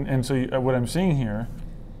 right. And so what I'm seeing here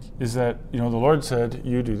is that the Lord said,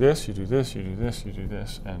 you do this, you do this, you do this, you do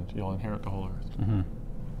this, and you'll inherit the whole earth.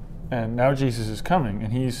 And now Jesus is coming,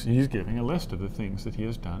 and he's giving a list of the things that he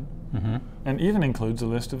has done, and even includes a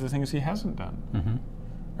list of the things he hasn't done.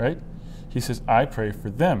 Right? He says, I pray for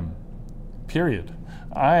them, period.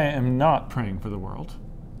 I am not praying for the world.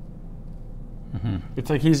 It's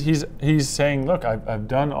like he's saying, look, I've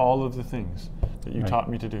done all of the things that you taught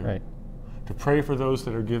me to do. Right. To pray for those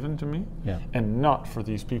that are given to me, Yeah. and not for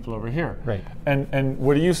these people over here. Right. And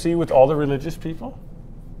what do you see with all the religious people?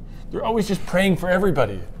 They're always just praying for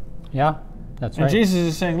everybody. Yeah, that's And right. Jesus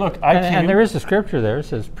is saying, look, I came... And there is a scripture there. It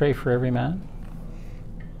says, pray for every man.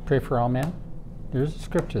 Pray for all men. There's a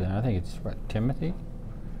scripture there. I think it's, Timothy?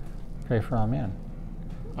 Pray for all men.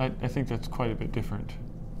 I think that's quite a bit different.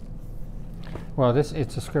 Well, it's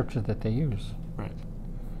a scripture that they use. Right.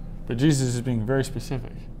 But Jesus is being very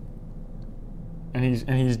specific. And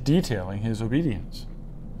he's detailing his obedience.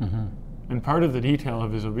 And part of the detail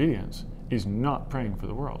of his obedience is not praying for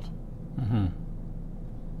the world.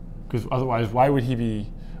 Because otherwise, why would he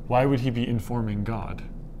be informing God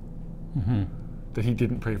that he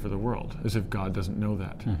didn't pray for the world, as if God doesn't know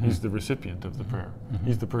that? He's the recipient of the prayer.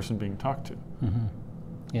 He's the person being talked to.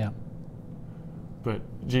 Yeah. But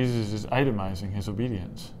Jesus is itemizing his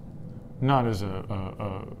obedience, not as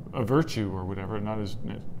a virtue or whatever, not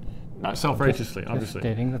self-righteously, obviously.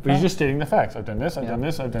 Stating the but he's facts. just stating the facts. I've done this, I've Yeah. done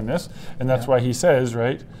this, I've done this. And that's Yeah. why he says,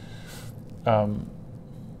 right,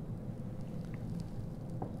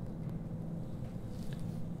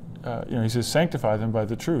 he says, sanctify them by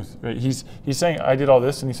the truth. Right? He's saying, I did all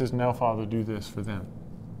this, and he says, now, Father, do this for them.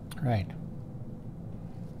 Right.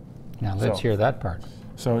 Now let's hear that part.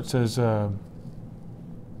 So it says, all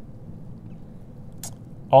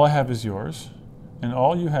I have is yours, and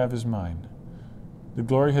all you have is mine. The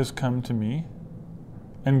glory has come to me,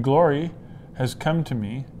 and glory has come to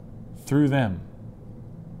me through them.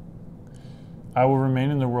 I will remain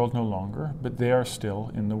in the world no longer, but they are still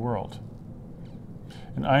in the world.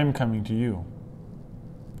 And I am coming to you.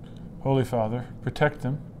 Holy Father, protect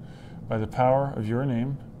them by the power of your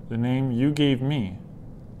name, the name you gave me,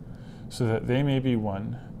 so that they may be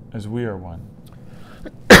one as we are one.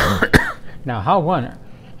 Now, how one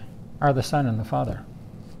are the Son and the Father?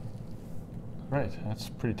 Right, that's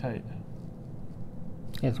pretty tight.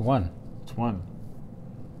 It's one. It's one.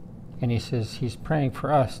 And he says he's praying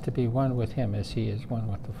for us to be one with him as he is one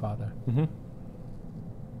with the Father.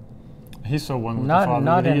 He's so one with the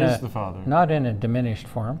Father that he is the Father. Not in a diminished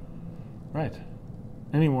form. Right.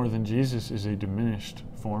 Any more than Jesus is a diminished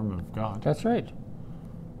form of God. That's right.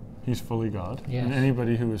 He's fully God. Yes. And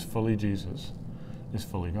anybody who is fully Jesus is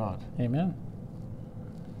fully God. Amen.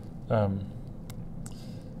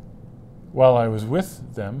 While I was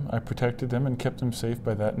with them, I protected them and kept them safe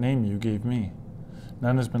by that name you gave me.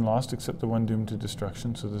 None has been lost except the one doomed to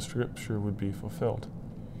destruction, so the scripture would be fulfilled.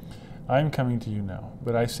 I am coming to you now,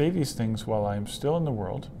 but I say these things while I am still in the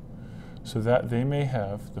world, so that they may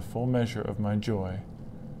have the full measure of my joy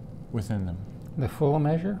within them. The full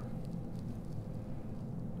measure?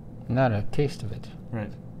 Not a taste of it.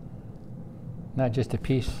 Right. Not just a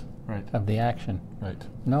piece Right. of the action. Right.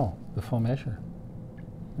 No, the full measure.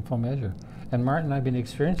 The full measure. And Martin and I have been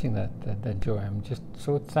experiencing that joy. I'm just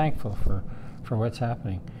so thankful for what's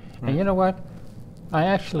happening. Right. And you know what? I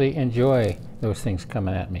actually enjoy those things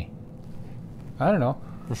coming at me. I don't know.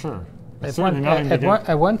 For sure. It's At certainly nothing to get-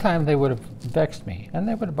 at one time, they would have vexed me, and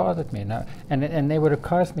they would have bothered me, and they would have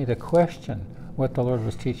caused me to question what the Lord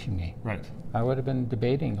was teaching me. Right. I would have been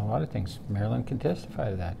debating a lot of things. Marilyn can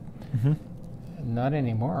testify to that. Not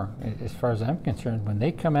anymore. As far as I'm concerned, when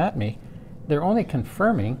they come at me, they're only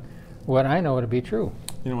confirming what I know to be true.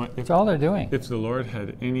 You know what? That's all they're doing. If the Lord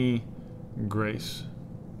had any grace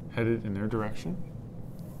headed in their direction,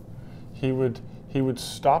 He would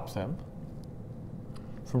stop them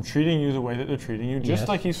from treating you the way that they're treating you, just Yes.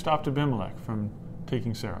 like He stopped Abimelech from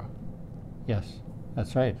taking Sarah. Yes,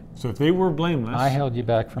 that's right. So if they were blameless, I held you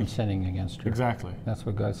back from sinning against her. exactly, That's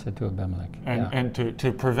what God said to Abimelech. and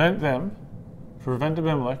to prevent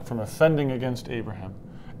Abimelech from offending against Abraham,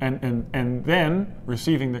 and then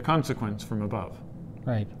receiving the consequence from above.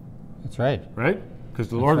 Right. That's right. Right? Because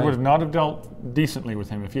the That's Lord right. would not have dealt decently with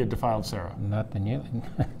him if he had defiled Sarah. Not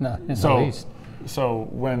not in the So, least. so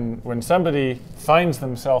when somebody finds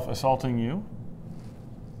themselves assaulting you,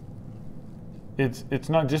 it's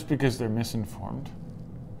not just because they're misinformed.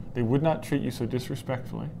 They would not treat you so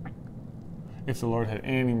disrespectfully if the Lord had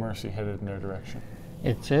any mercy headed in their direction.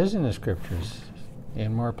 It says in the scriptures,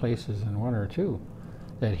 in more places than one or two,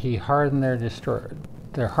 that He hardened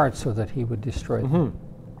their hearts so that He would destroy them.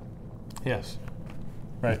 Yes.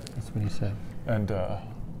 Right. That's what He said. And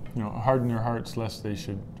harden their hearts lest they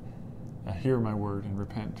should hear my word and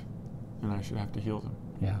repent, and I should have to heal them.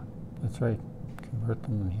 Yeah, that's right. Convert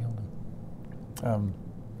them and heal them.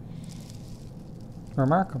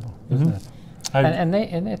 Remarkable, isn't it? And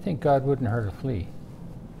they think God wouldn't hurt a flea.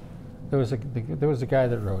 There was a guy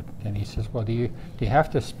that wrote, and he says, "Well, do you have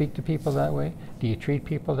to speak to people that way? Do you treat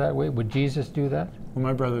people that way? Would Jesus do that?" Well,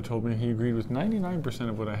 my brother told me he agreed with 99%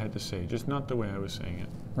 of what I had to say, just not the way I was saying it.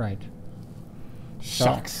 Right.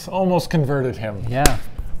 Shucks, almost converted him. Yeah.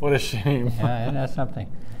 What a shame. Yeah, and that's something.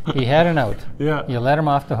 He had an out. Yeah. You let him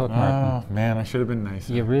off the hook, Martin. Oh man, I should have been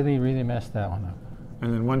nicer. You really, really messed that one up.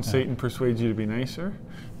 And then once Satan persuades you to be nicer,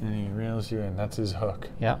 and he reels you in. That's his hook.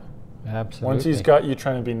 Yeah, absolutely. Once he's got you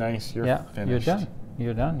trying to be nice, you're yeah, finished. you're done.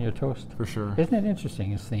 You're done. You're toast. For sure. Isn't it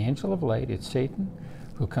interesting? It's the angel of light. It's Satan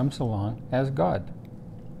who comes along as God.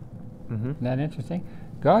 Isn't that interesting?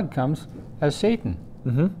 God comes as Satan.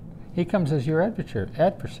 He comes as your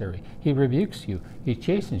adversary. He rebukes you. He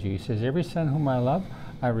chastens you. He says, "Every son whom I love,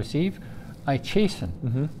 I receive. I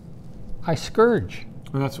chasten. I scourge."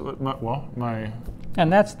 And that's what my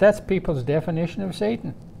And that's people's definition of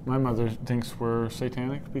Satan. my mother thinks we're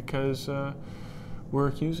satanic because we're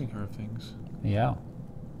accusing her of things. Yeah.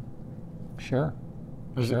 Sure.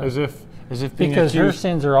 As if being Because her accused.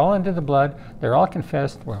 sins are all into the blood. They're all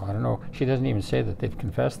confessed. Well, I don't know. She doesn't even say that they've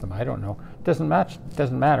confessed them. I don't know. It doesn't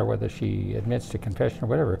matter whether she admits to confession or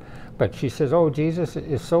whatever. But she says, "Oh, Jesus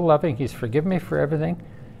is so loving. He's forgiven me for everything."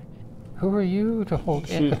 Who are you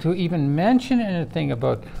to even mention anything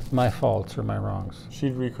about my faults or my wrongs?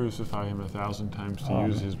 She'd re-crucify him 1,000 times to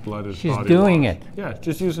use his blood as She's body doing wash. it. Yeah,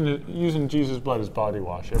 just using Jesus' blood as body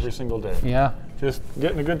wash every single day. Yeah. Just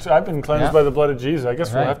getting a good. I've been cleansed Yeah. by the blood of Jesus. I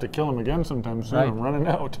guess we'll Right. have to kill him again sometime soon. Right. I'm running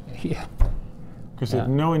out Yeah. because they have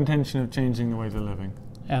no intention of changing the way they're living.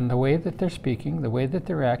 And the way that they're speaking, the way that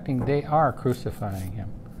they're acting, they are crucifying him,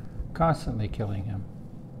 constantly killing him.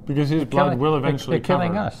 Because his blood will eventually They're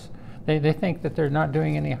killing cover. us. They think that they're not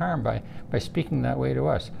doing any harm by speaking that way to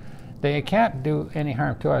us. They can't do any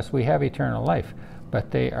harm to us. We have eternal life, but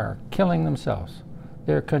they are killing themselves.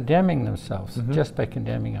 They're condemning themselves just by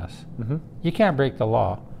condemning us. You can't break the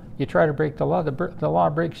law. You try to break the law, the law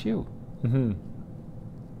breaks you.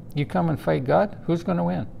 You come and fight God, who's going to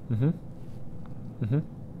win?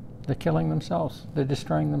 They're killing themselves. They're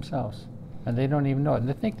destroying themselves. And they don't even know it. And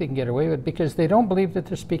they think they can get away with it because they don't believe that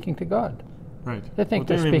they're speaking to God. Right. They think Well,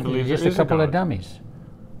 they're don't even speaking to believe just there a is couple of God. dummies.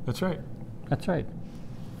 That's right. That's right.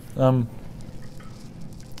 So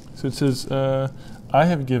it says, I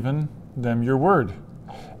have given them your word,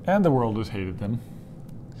 and the world has hated them,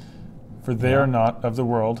 for they are not of the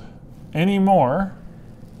world any more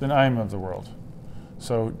than I am of the world.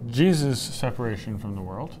 So Jesus' separation from the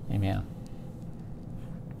world Amen.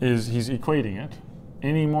 is he's equating it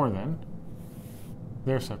any more than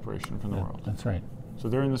their separation from the Yeah, world. that's right. So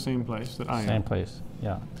they're in the same place that I am. Same place.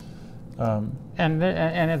 Yeah. Um, And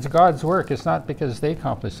it's God's work. It's not because they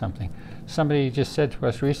accomplished something. Somebody just said to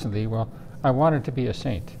us recently, "Well, I wanted to be a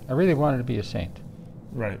saint. I really wanted to be a saint."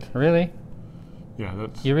 right. Really? Yeah,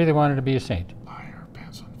 that's You really wanted to be a saint? fire,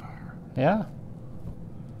 pants on fire. Yeah.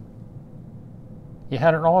 You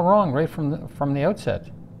had it all wrong right from the outset.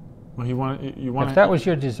 Well, you want If that was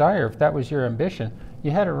your desire, if that was your ambition,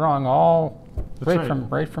 you had it wrong all That's right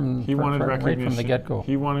right. from He wanted right recognition. from the get-go.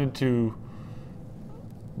 He wanted to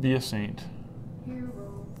be a saint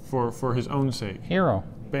Hero. for his own sake. Hero.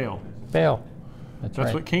 Baal. Baal. That's That's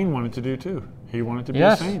right. what Cain wanted to do too. He wanted to be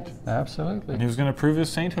Yes, a saint. absolutely. And he was going to prove his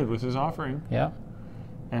sainthood with his offering. Yeah,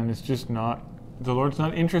 And it's just not, the Lord's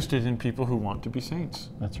not interested in people who want to be saints.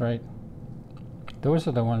 that's right. Those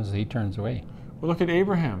are the ones that he turns away. Well, look at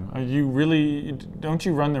Abraham. Don't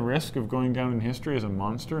you run the risk of going down in history as a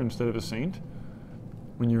monster instead of a saint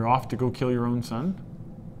when you're off to go kill your own son?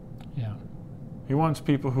 Yeah. He wants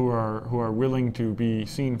people who are willing to be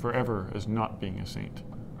seen forever as not being a saint.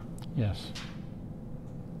 Yes.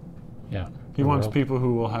 Yeah. He The wants world- people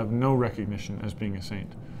who will have no recognition as being a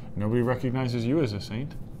saint. Nobody recognizes you as a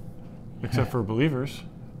saint, except for believers.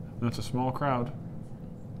 And that's a small crowd.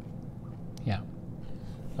 Yeah.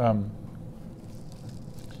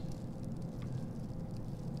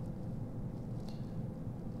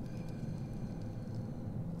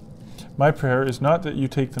 My prayer is not that you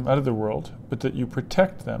take them out of the world, but that you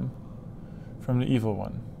protect them from the evil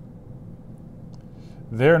one.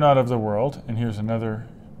 They're not of the world, and here's another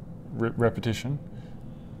repetition,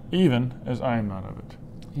 even as I am not of it.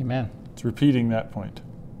 Amen. It's repeating that point.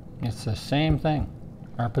 It's the same thing.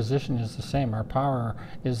 Our position is the same. Our power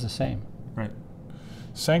is the same. Right.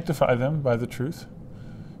 Sanctify them by the truth.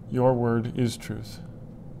 Your word is truth.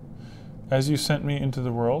 As you sent me into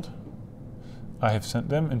the world, I have sent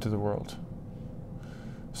them into the world.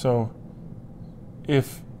 So,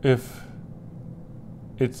 if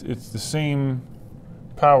it's the same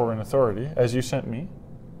power and authority as you sent me,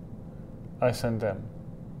 I send them.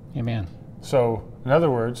 Amen. So, in other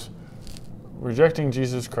words, rejecting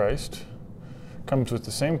Jesus Christ comes with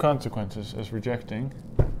the same consequences as rejecting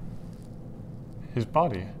his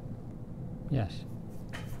body. Yes.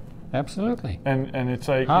 Absolutely. And it's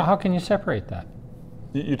like How can you separate that?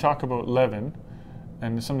 you talk about leaven,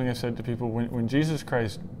 and it's something I said to people when Jesus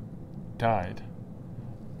Christ died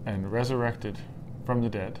and resurrected from the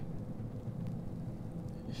dead,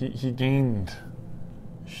 he gained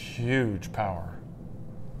huge power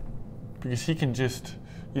because he can just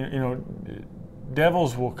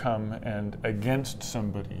devils will come and against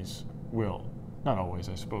somebody's will, not always,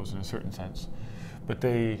 I suppose, in a certain sense, but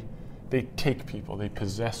they take people, they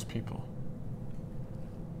possess people.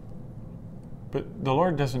 But the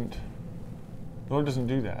Lord doesn't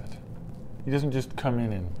do that. He doesn't just come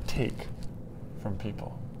in and take from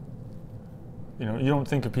people. You don't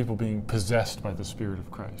think of people being possessed by the Spirit of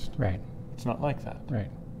Christ. Right. It's not like that. Right.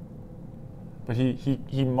 But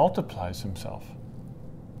he multiplies himself.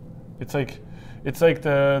 It's like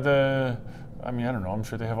the I mean, I don't know, I'm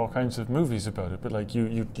sure they have all kinds of movies about it, but like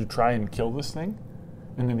you try and kill this thing,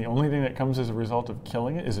 and then the only thing that comes as a result of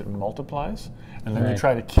killing it is it multiplies, and then you Right.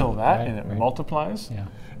 try to kill that Right, and it right. multiplies. Yeah.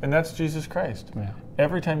 And that's Jesus Christ. Yeah.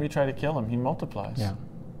 Every time you try to kill him, he multiplies. Yeah.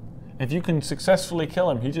 If you can successfully kill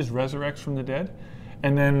him, he just resurrects from the dead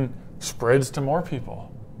and then spreads to more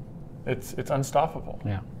people. It's unstoppable.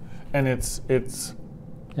 Yeah. And it's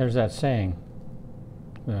There's that saying,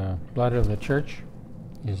 the blood of the church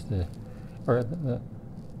is the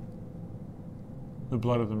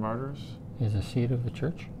blood of the martyrs. is the seed of the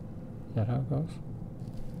church. Is that how it goes?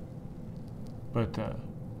 But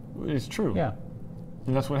it's true. Yeah.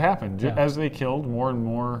 And that's what happened. Yeah. As they killed more and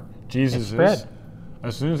more Jesuses, spread.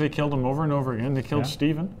 as soon as they killed him over and over again, they killed Yeah.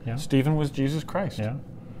 Stephen. Yeah. Stephen was Jesus Christ. Yeah.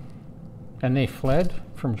 And they fled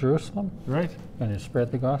from Jerusalem Right. and it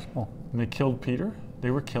spread the gospel. And they killed Peter. They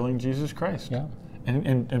were killing Jesus Christ. Yeah.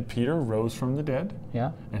 And Peter rose from the dead,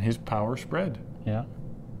 Yeah. and his power spread. Yeah.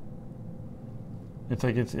 It's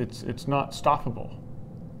like it's not stoppable.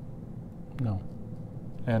 No.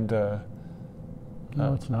 And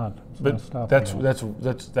No, it's not. It's but not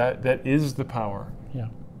stoppable. that is the power. Yeah.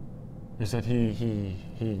 Is that he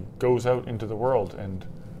goes out into the world and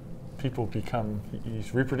people become,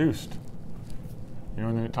 he's reproduced.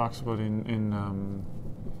 And then it talks about in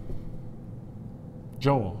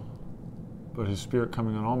Joel, about his Spirit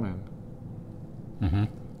coming on all men. Mm-hmm.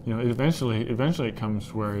 Eventually it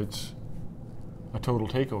comes where it's a total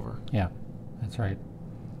takeover. Yeah. That's right.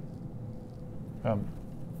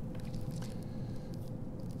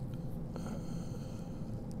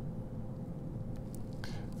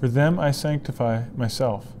 For them I sanctify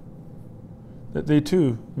myself, that they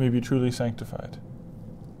too may be truly sanctified.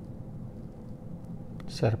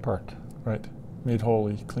 Set apart. Right. Made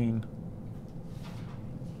holy, clean.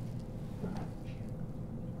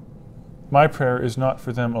 My prayer is not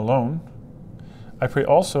for them alone. I pray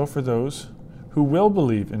also for those who will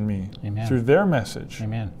believe in me Amen. through their message.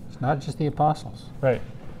 Amen. It's not just the apostles. Right.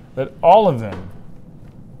 That all of them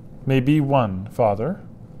may be one, Father,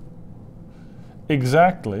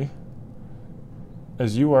 exactly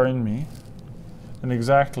as you are in me And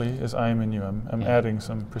exactly as I am in you, I'm Yeah. adding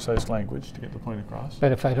some precise language to get the point across.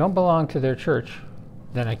 But if I don't belong to their church,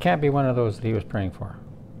 then I can't be one of those that he was praying for,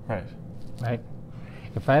 Right. right?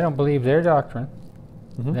 If I don't believe their doctrine,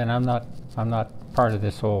 Mhm. then I'm not part of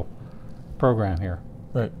this whole program here.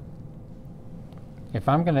 Right. If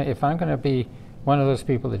I'm gonna be one of those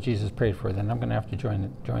people that Jesus prayed for, then I'm gonna have to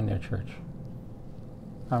join their church.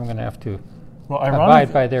 I'm gonna have to Well,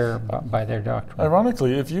 abide by their doctrine.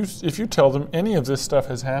 ironically, if you tell them any of this stuff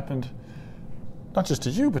has happened, not just to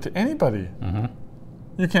you but to anybody, Mm-hmm.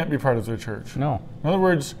 you can't be part of their church. No, In other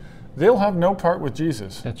words, they'll have no part with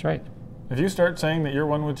Jesus. that's right. If you start saying that you're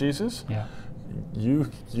one with Jesus, Yeah, you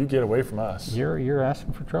get away from us. you're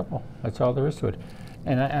asking for trouble. That's all there is to it.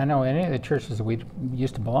 And I know any of the churches that we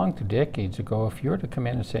used to belong to decades ago, if you were to come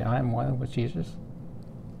in and say, I'm one with Jesus,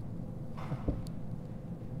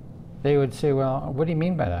 they would say, well, what do you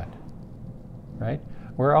mean by that? Right?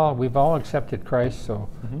 We've all accepted Christ, so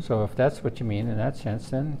Mhm. so if that's what you mean in that sense,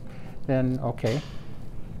 then okay.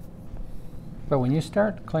 But when you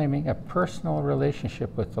start claiming a personal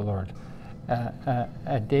relationship with the Lord,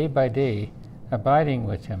 a day by day, abiding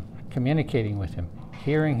with Him, communicating with Him,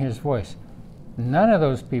 hearing His voice, none of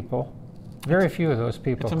those people, very few of those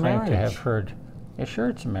people It's a claim to have marriage. heard. Yeah, sure,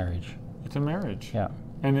 it's a marriage. It's a marriage. Yeah,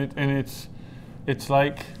 And it's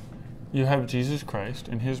like you have Jesus Christ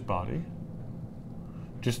in his body,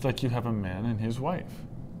 just like you have a man and his wife.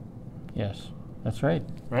 yes, that's right.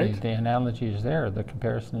 Right? The analogy is there. The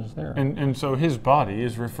comparison is there. And so his body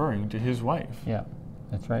is referring to his wife. Yeah,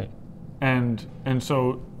 that's right. And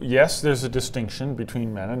so yes, there's a distinction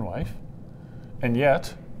between man and wife, and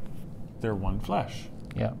yet they're one flesh.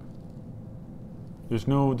 Yeah, There's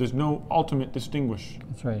no ultimate distinguishment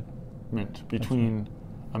that's right. between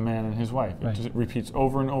a man and his wife. Right. It repeats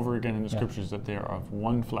over and over again in the Yeah. scriptures that they are of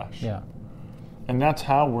one flesh. Yeah, And that's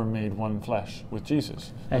how we're made one flesh with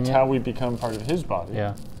Jesus. And That's yet- how we become part of his body.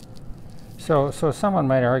 yeah. So someone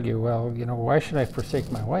might argue, well, why should I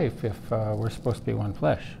forsake my wife if we're supposed to be one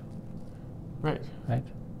flesh, Right. right?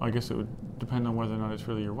 I guess it would depend on whether or not it's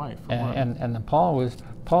really your wife. For one. And then Paul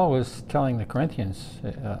was telling the Corinthians,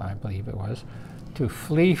 I believe it was, to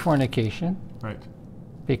flee fornication, Right.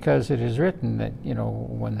 because it is written that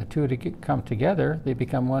when the two come together, they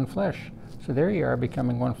become one flesh. So there you are,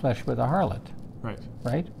 becoming one flesh with a harlot, Right.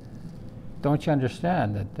 right? Don't you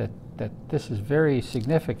understand that this is very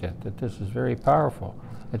significant, that this is very powerful,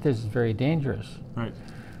 that this is very dangerous? Right.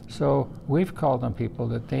 So we've called on people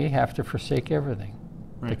that they have to forsake everything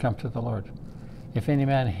to Right. come to the Lord. If any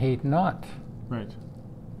man hate not, Right.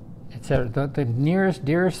 etc., the nearest,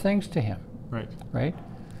 dearest things to him, Right. right?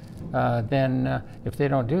 Then if they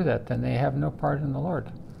don't do that, then they have no part in the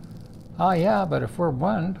Lord. Oh yeah, but if we're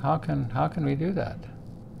one, how can we do that?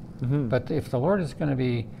 Mm-hmm. But if the Lord is going to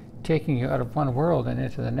be taking you out of one world and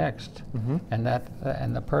into the next, Mm-hmm.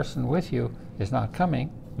 and the person with you is not coming,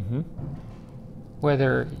 Mm-hmm.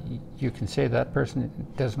 whether you can say that person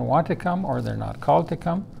doesn't want to come or they're not called to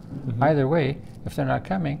come, Mhm. either way, if they're not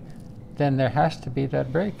coming, then there has to be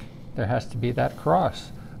that break. There has to be that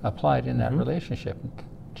cross applied in that Mhm. relationship.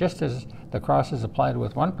 Just as the cross is applied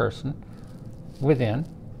with one person within,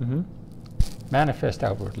 Mm-hmm. manifest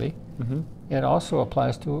outwardly, Mm-hmm. it also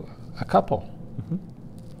applies to a couple, Mm-hmm.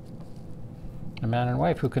 a man and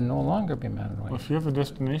wife who can no longer be man and Well, wife. if you have a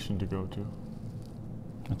destination to go to,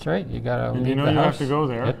 That's right. You got to and leave you know the you house, have to go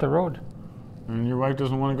there, hit the road. and your wife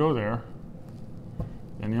doesn't want to go there,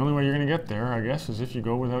 and the only way you're going to get there, I guess, is if you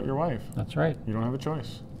go without your wife. That's right. You don't have a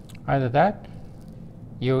choice. Either that,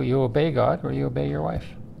 you obey God, or you obey your wife.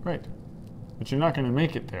 Right. But you're not going to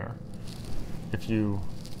make it there if you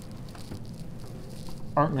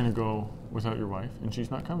aren't going to go without your wife and she's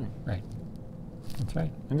not coming. Right. That's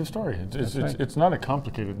right. End of story. That's right. It's not a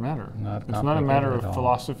complicated matter. Not It's not a matter complicated of at all.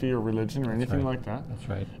 philosophy or religion or anything right. like that. That's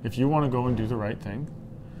right. If you want to go and do the right thing,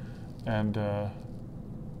 and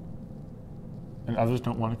others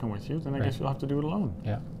don't want to come with you, then I Right. guess you'll have to do it alone.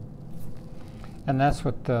 Yeah. And that's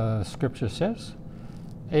what the scripture says.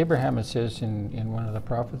 Abraham, it says in one of the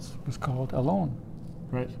prophets, was called alone.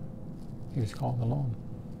 Right. He was called alone.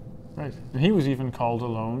 Right. And he was even called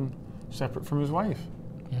alone, separate from his wife.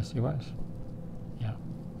 Yes, he was. Yeah.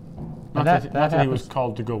 Not And that, that not that he was happens-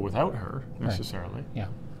 called to go without her necessarily, Yeah.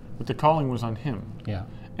 but the calling was on him. Yeah.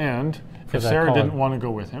 And For if that Sarah calling. didn't want to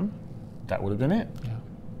go with him, that would have been it. Yeah.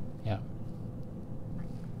 Yeah.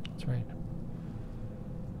 That's right.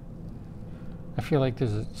 I feel like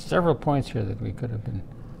there's several points here that we could have been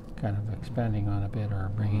kind of expanding on a bit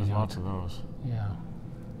or bringing There's out. lots of those. Yeah.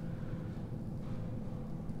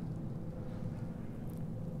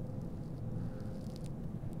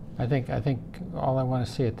 I think all I want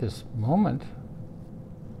to say at this moment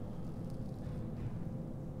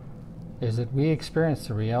is that we experience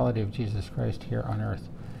the reality of Jesus Christ here on earth.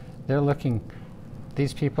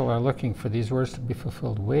 These people are looking for these words to be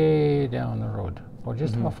fulfilled way down the road. Well,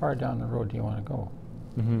 just how far down the road do you want to go?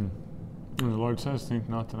 And the Lord says, think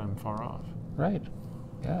not that I'm far off. Right.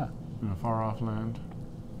 Yeah. In a far off land.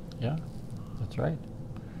 Yeah. That's right.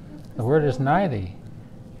 The word is nigh thee.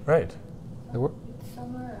 Right. It's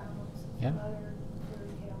somewhere else. Yeah. Another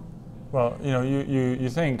fairy tale. Well, you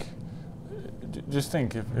think, just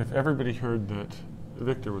think, if everybody heard that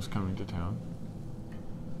Victor was coming to town,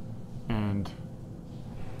 and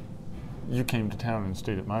you came to town and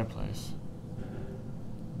stayed at my place,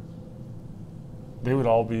 they would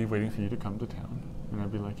all be waiting for you to come to town. And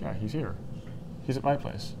I'd be like, yeah, he's here. He's at my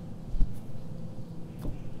place.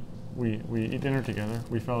 We eat dinner together.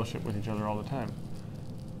 We fellowship with each other all the time.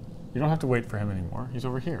 You don't have to wait for him anymore. He's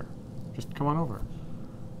over here. Just come on over.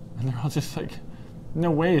 And they're all just like,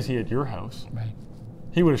 no way is he at your house. Right.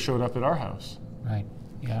 He would have showed up at our house. Right.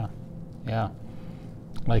 Yeah. Yeah.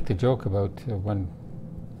 Like the joke about who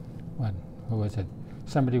was it?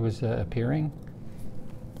 Somebody was appearing.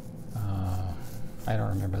 I don't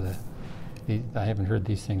remember I haven't heard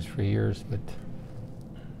these things for years, but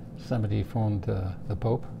somebody phoned the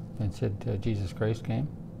Pope and said Jesus Christ came.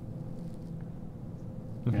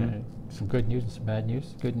 Some good news and some bad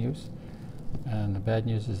news. Good news. And the bad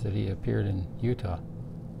news is that he appeared in Utah.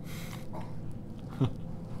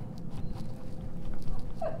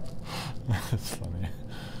 That's funny.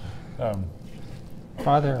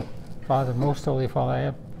 Father, most holy Father, I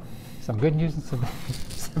have some good news and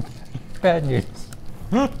some bad news.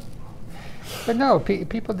 But no,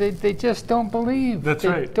 people, they just don't believe. That's they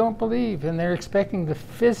right. Don't believe, and they're expecting the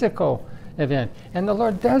physical event. And the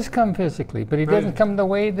Lord does come physically, but he doesn't come the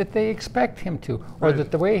way that they expect him to, or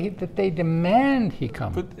that the way that they demand he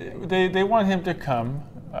come. But they want him to come.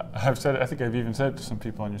 I've said it, I think I've even said it to some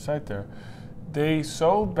people on your site there. They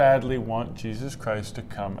so badly want Jesus Christ to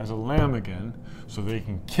come as a lamb again, so they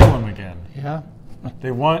can kill him again. Yeah.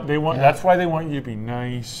 They want. That's why they want you to be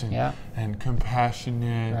nice and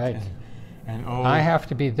compassionate. Right. And I have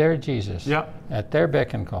to be their Jesus. Yeah. At their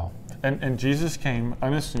beck and call. And Jesus came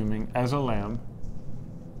unassuming as a lamb,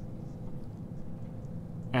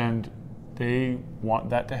 and they want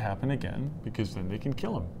that to happen again because then they can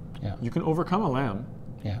kill him. Yeah. You can overcome a lamb,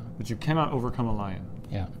 but you cannot overcome a lion.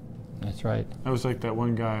 Yeah, that's right. I was like that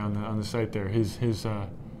one guy on the site there.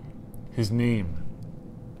 His name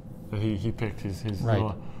that he picked his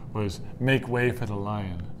little, was "Make way for the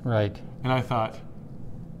lion." Right. And I thought,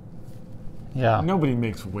 nobody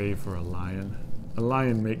makes way for a lion. A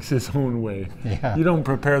lion makes his own way. Yeah. You don't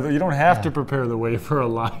have to prepare the way for a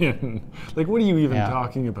lion. Like, what are you even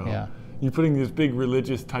talking about? Yeah. You're putting this big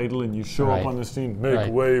religious title and you show up on the scene,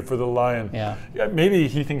 make way for the lion. Yeah. Maybe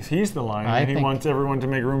he thinks he's the lion and he wants everyone to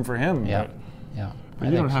make room for him. Yeah. But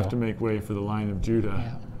you don't have to make way for the Lion of Judah.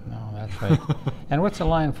 Yeah. No, that's right. And what's a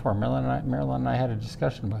lion for? Marilyn and I had a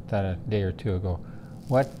discussion about that a day or two ago.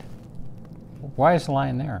 Why is the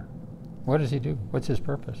lion there? What does he do? What's his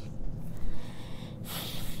purpose?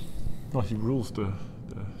 Well, he rules the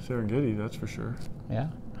Serengeti, that's for sure. Yeah?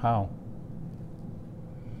 How?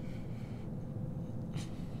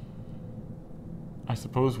 I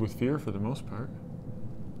suppose with fear for the most part.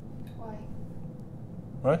 Why?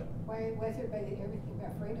 What? Why is everybody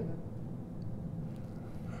afraid of him?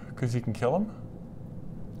 Because he can kill him?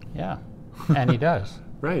 Yeah. And he does.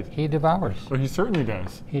 Right. He devours. Well, he certainly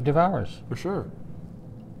does. He devours. For sure.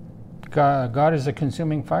 God is a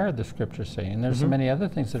consuming fire, the scriptures say, and there's so many other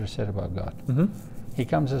things that are said about God. He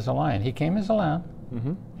comes as a lion. He came as a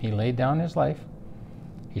lamb. He laid down his life.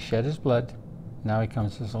 He shed his blood. Now he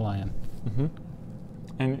comes as a lion.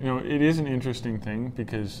 And it is an interesting thing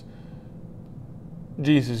because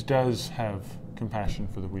Jesus does have compassion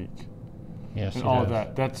for the weak. Yes, and he all does.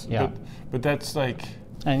 of that. But that's like.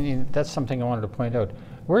 And that's something I wanted to point out.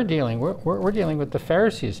 We're dealing with the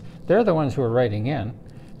Pharisees. They're the ones who are writing in.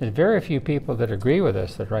 There's very few people that agree with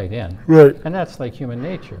us that write in. Right. And that's like human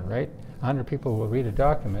nature, right? 100 people will read a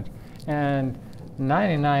document, and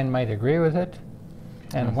 99 might agree with it,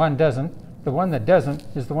 and one doesn't. The one that doesn't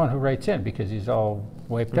is the one who writes in because he's all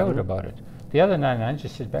wiped out about it. The other 99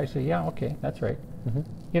 just sit back and say, yeah, okay, that's right.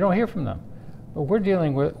 You don't hear from them. But we're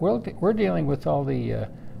dealing with all the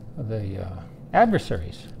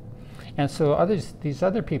adversaries. And so these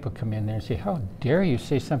other people come in there and say, how dare you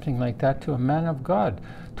say something like that to a man of God,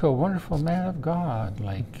 to a wonderful man of God,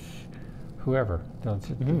 like whoever.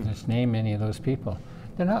 Just name any of those people.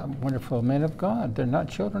 They're not wonderful men of God. They're not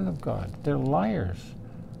children of God. They're liars.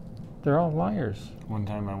 They're all liars. One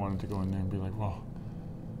time I wanted to go in there and be like, well,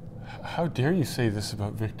 how dare you say this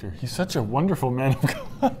about Victor? He's such a wonderful man of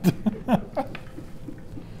God.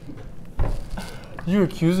 You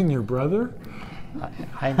accusing your brother?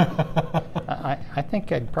 I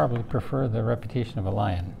think I'd probably prefer the reputation of a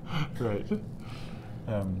lion. Right.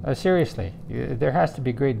 Seriously, there has to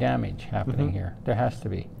be great damage happening here. There has to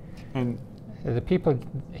be. And The people,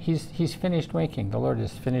 he's finished waking. The Lord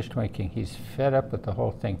is finished waking. He's fed up with the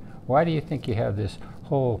whole thing. Why do you think you have this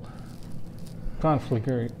whole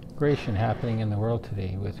conflagration happening in the world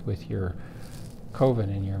today with your COVID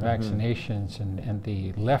and your vaccinations and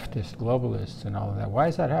the leftist globalists and all of that? Why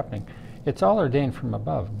is that happening? It's all ordained from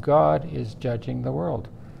above. God is judging the world.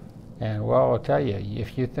 And well, I'll tell you,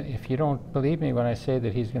 if you don't believe me when I say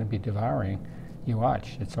that he's going to be devouring, you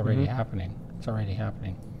watch. It's already happening. It's already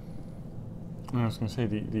happening. I was going to say,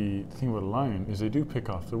 the thing about a lion is they do pick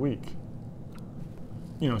off the weak.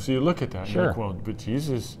 You know, so you look at that and you're like, well, but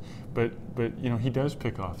Jesus, but you know, he does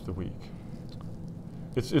pick off the weak.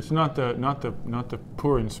 It's not the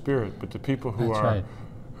poor in spirit, but the people who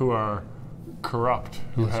who are corrupt,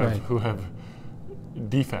 who have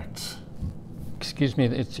defects. Excuse me.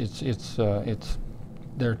 It's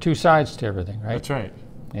there are two sides to everything, right? That's right.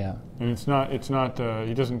 Yeah. And it's not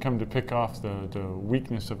he doesn't come to pick off the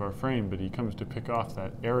weakness of our frame, but he comes to pick off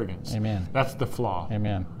that arrogance. Amen. That's the flaw.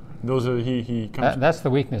 Amen. Those are he comes. That's the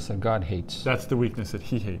weakness that God hates. That's the weakness that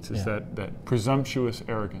he hates. Is that presumptuous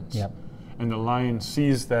arrogance. Yep. And the lion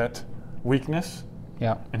sees that weakness.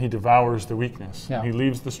 Yeah. And he devours the weakness. Yeah. And he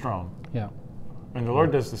leaves the strong. Yeah. And the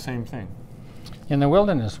Lord does the same thing. In the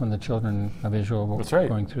wilderness, when the children of Israel were That's right.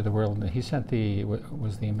 going through the world, he sent the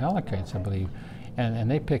Amalekites, I believe, and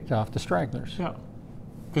they picked off the stragglers. Yeah.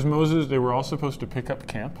 Because they were all supposed to pick up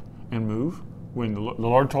camp and move when the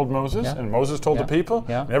Lord told Moses, and Moses told the people,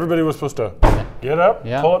 and everybody was supposed to get up,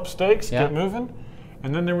 pull up stakes, get moving.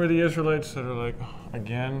 And then there were the Israelites that are like, oh,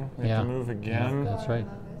 again, we have to move again. Yeah, that's right.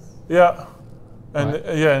 Yeah.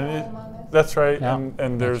 And that's right. Yeah.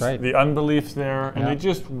 And there's the unbelief there, and they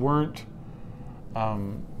just weren't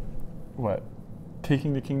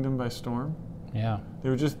taking the kingdom by storm. Yeah. They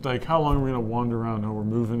were just like, how long are we going to wander around? Oh, we're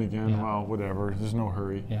moving again. Yeah. Well, whatever. There's no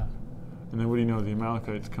hurry. Yeah. And then what do you know? The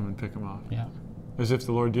Amalekites come and pick them off. Yeah. As if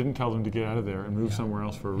the Lord didn't tell them to get out of there and move somewhere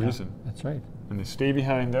else for a reason. That's right. And they stay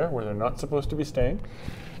behind there where they're not supposed to be staying.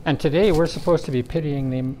 And today we're supposed to be pitying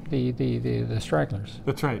the stragglers.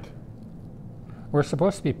 That's right. We're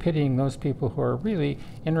supposed to be pitying those people who are really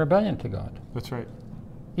in rebellion to God. That's right.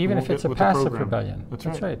 Even if it's a passive rebellion.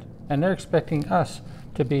 That's right. And they're expecting us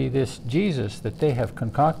to be this Jesus that they have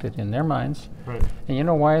concocted in their minds. Right. And you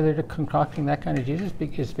know why they're concocting that kind of Jesus?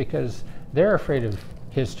 Because they're afraid of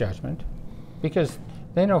his judgment. Because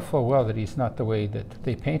they know full well that he's not the way that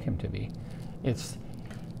they paint him to be. It's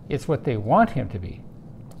what they want him to be.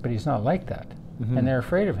 But he's not like that. And they're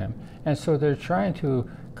afraid of him. And so they're trying to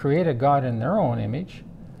create a God in their own image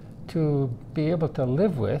to be able to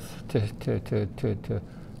live with, to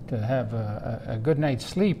have a good night's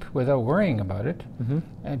sleep without worrying about it,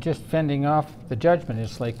 and just fending off the judgment.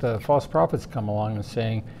 It's like the false prophets come along and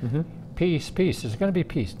saying, peace, peace, there's going to be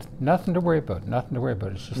peace, nothing to worry about, nothing to worry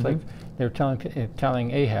about. It's just like they were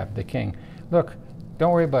telling Ahab, the king, look,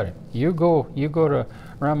 don't worry about it. You go to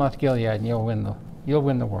Ramoth Gilead and you'll win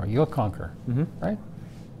the war, you'll conquer, right?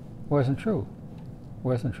 Wasn't true.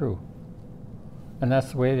 Wasn't true. And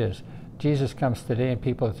that's the way it is. Jesus comes today and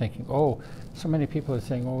people are thinking, oh, so many people are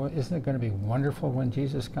saying, oh, isn't it going to be wonderful when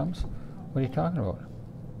Jesus comes? What are you talking about?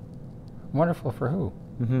 Wonderful for who?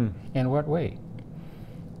 In what way?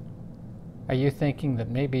 Are you thinking that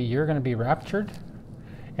maybe you're going to be raptured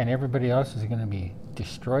and everybody else is going to be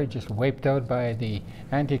destroyed, just wiped out by the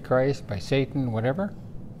Antichrist, by Satan, whatever?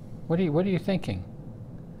 What are you thinking?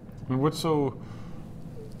 I mean, what's so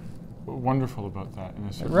wonderful about that in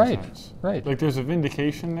a certain sense? Right. Like there's a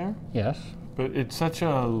vindication there. Yes. But it's such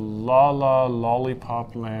a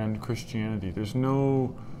lollipop land Christianity. It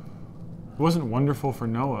wasn't wonderful for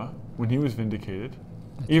Noah when he was vindicated.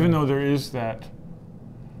 Even though there is that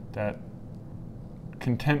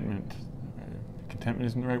contentment. Contentment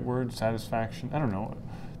isn't the right word, satisfaction. I don't know.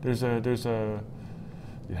 There's a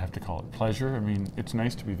you have to call it pleasure. I mean, it's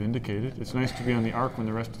nice to be vindicated. It's nice to be on the ark when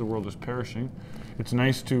the rest of the world is perishing. It's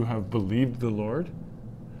nice to have believed the Lord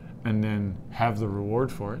and then have the reward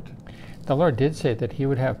for it. The Lord did say that he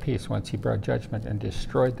would have peace once he brought judgment and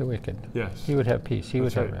destroyed the wicked. Yes. He would have peace. He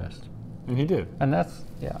would have rest. And he did. And that's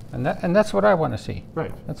and that's what I want to see.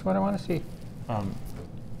 Right. That's what I want to see.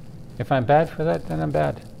 If I'm bad for that, then I'm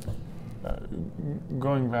bad.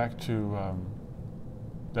 Going back to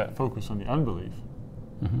that focus on the unbelief.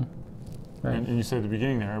 Right. And you said at the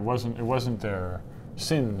beginning there, it wasn't their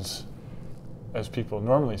sins as people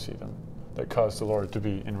normally see them that caused the Lord to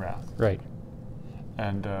be in wrath. Right.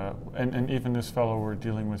 and even this fellow we're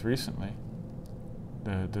dealing with recently,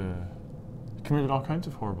 the committed all kinds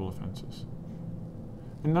of horrible offenses.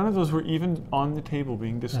 And none of those were even on the table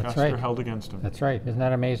being discussed or held against him. That's right. Isn't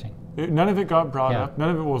that amazing? None of it got brought up. None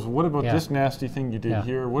of it was, what about this nasty thing you did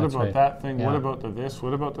here? What That's about that thing? Yeah. What about the this?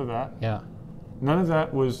 What about the that? Yeah. None of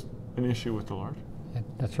that was an issue with the Lord.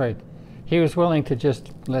 That's right. He was willing to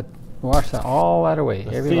just wash all that away.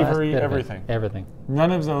 The Every last thievery, bit of it. everything. Everything.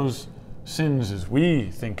 None of those sins as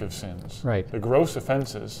we think of sins. Right. The gross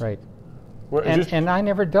offenses. Right. Were And I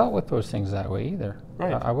never dealt with those things that way either.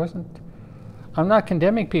 Right. I wasn't. I'm not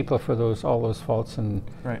condemning people for all those faults and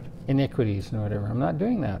iniquities and whatever. I'm not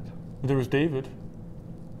doing that. There was David.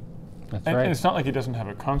 That's And right. it's not like he doesn't have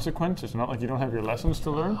a consequence. It's not like you don't have your lessons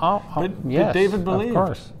to learn. But yes, David believed. Of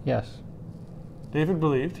course, yes. David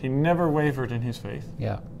believed. He never wavered in his faith.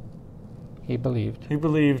 Yeah. He believed. He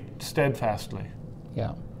believed steadfastly.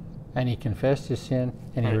 Yeah. And he confessed his sin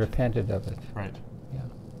and he repented of it. Right. Yeah.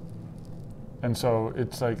 And so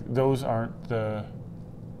it's like those aren't the...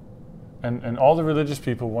 And all the religious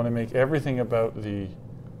people want to make everything about the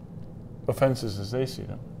offenses as they see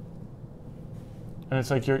them. And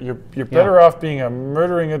it's like you're better off being a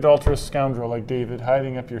murdering, adulterous scoundrel like David,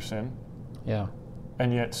 hiding up your sin, Yeah.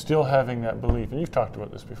 and yet still having that belief. And you've talked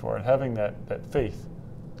about this before, and having that faith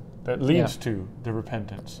that leads to the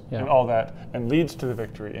repentance and all that, and leads to the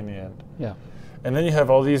victory in the end. Yeah. And then you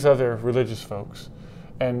have all these other religious folks,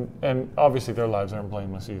 and obviously their lives aren't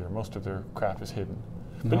blameless either. Most of their crap is hidden.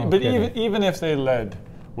 But even if they led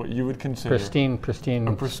what you would consider pristine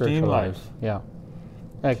spiritual life, yeah,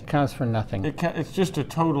 it counts for nothing. It's just a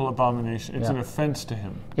total abomination. It's an offense to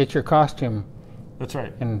him. It's your costume. That's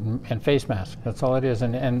right. And face mask. That's all it is.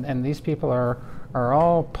 And these people are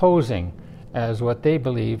all posing as what they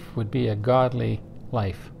believe would be a godly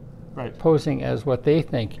life. Right. Posing as what they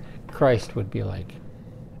think Christ would be like.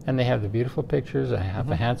 And they have the beautiful pictures. I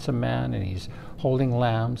have a handsome man, and he's holding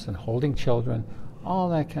lambs and holding children. All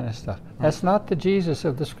that kind of stuff. Right. That's not the Jesus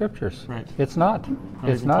of the Scriptures. Right. It's not.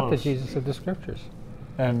 It's not close. the Jesus of the Scriptures.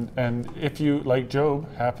 And if you, like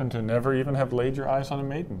Job, happen to never even have laid your eyes on a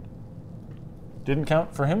maiden, didn't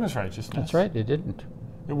count for him as righteousness. That's right. It didn't.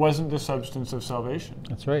 It wasn't the substance of salvation.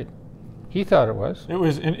 That's right. He thought it was. It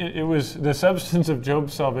was the substance of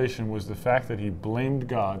Job's salvation was the fact that he blamed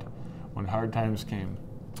God when hard times came.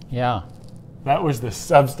 Yeah. That was the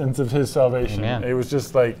substance of his salvation. Amen. It was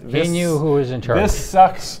just like, he knew who was in charge. This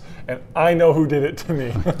sucks, and I know who did it to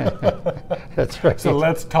me. That's right. So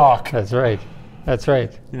let's talk. That's right. That's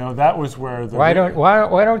right. You know, that was where the why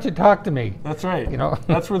don't you talk to me? That's right. You know,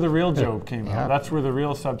 that's where the real Job came out. That's where the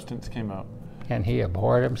real substance came out. And he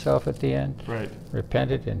abhorred himself at the end. Right.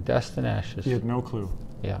 Repented in dust and ashes. He had no clue.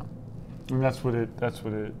 Yeah. And that's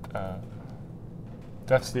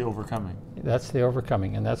the overcoming. That's the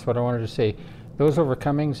overcoming, and that's what I wanted to say. Those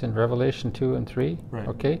overcomings in Revelation 2 and 3,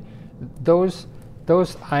 okay, those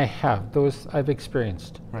I have, those I've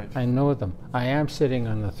experienced. Right. I know them. I am sitting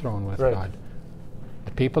on the throne with God.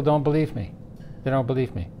 The people don't believe me. They don't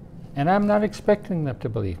believe me. And I'm not expecting them to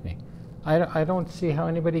believe me. I don't see how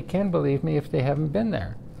anybody can believe me if they haven't been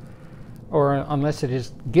there, or unless it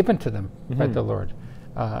is given to them by the Lord.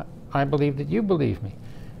 I believe that you believe me.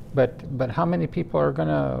 But how many people are going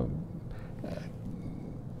to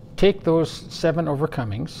take those 7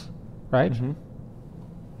 overcomings, right,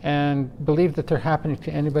 and believe that they're happening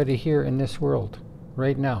to anybody here in this world,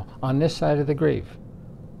 right now, on this side of the grave?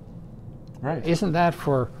 Right. Isn't that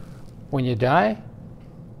for when you die?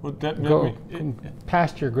 Well, go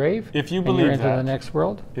past your grave. If you and believe you're into that, the next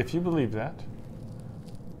world. If you believe that,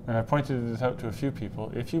 and I pointed this out to a few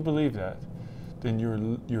people, if you believe that, then you're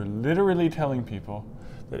literally telling people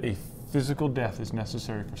that a physical death is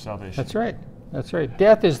necessary for salvation. That's right. That's right.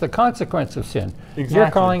 Death is the consequence of sin. Exactly. You're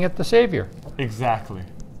calling it the Savior. Exactly.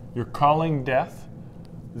 You're calling death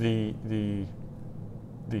the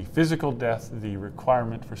physical death the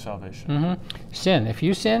requirement for salvation. Sin. If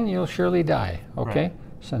you sin, you'll surely die. Okay? Right.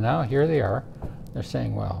 So now here they are. They're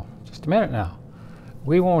saying, well, just a minute now.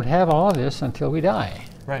 We won't have all of this until we die.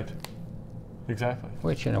 Right. Exactly.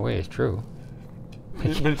 Which in a way is true.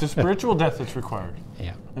 But it's a spiritual death that's required.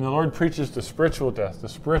 Yeah. And the Lord preaches the spiritual death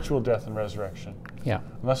and resurrection. Yeah.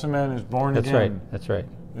 Unless a man is born That's again. right. That's right.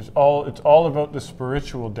 It's all about the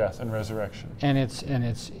spiritual death and resurrection. And it's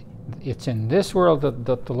in this world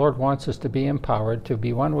that the Lord wants us to be empowered to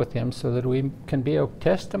be one with Him, so that we can be a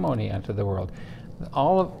testimony unto the world.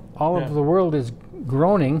 All of the world is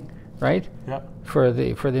groaning, right? Yeah. For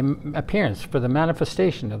the appearance, for the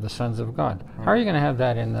manifestation of the sons of God. Right. How are you going to have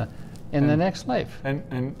that in the next life?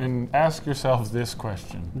 And ask yourselves this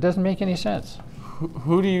question. It doesn't make any sense.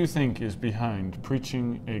 Who do you think is behind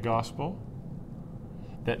preaching a gospel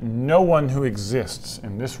that no one who exists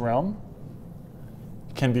in this realm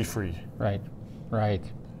can be free? Right. Right.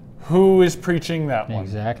 Who is preaching that one?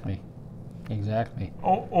 Exactly. Exactly.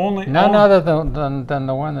 None other than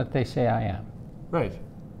the one that they say I am. Right.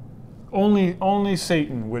 Only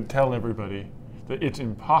Satan would tell everybody that it's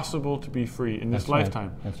impossible to be free in this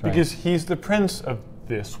lifetime. That's right. Because he's the prince of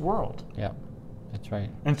this world. Yeah, that's right.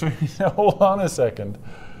 And so he said, hold on a second.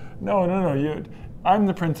 No, I'm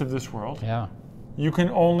the prince of this world. Yeah. You can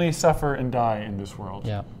only suffer and die in this world.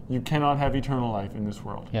 Yeah. You cannot have eternal life in this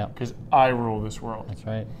world. Yeah. Because I rule this world. That's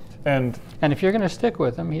right. And if you're going to stick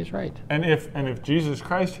with him, he's right. And if Jesus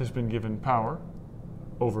Christ has been given power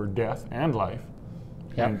over death and life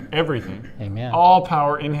and everything, Amen. All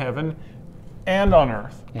power in heaven and on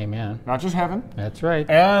earth. Amen. Not just heaven. That's right.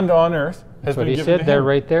 And on earth has been given to him. That's what he said there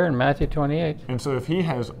right there in Matthew 28. And so if he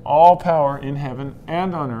has all power in heaven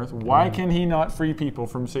and on earth, why can he not free people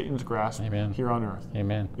from Satan's grasp here on earth?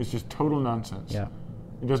 Amen. It's just total nonsense. Yeah.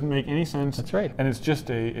 It doesn't make any sense. That's right. And it's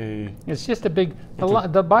just It's just a big...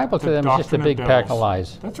 The Bible to them is just a big pack of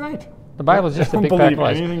lies. That's right. The Bible is just a big pack of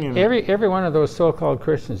lies. In every one of those so-called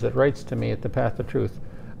Christians that writes to me at the Path of Truth,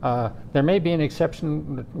 there may be an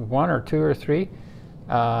exception, 1 or 2 or 3.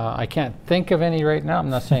 I can't think of any right now. I'm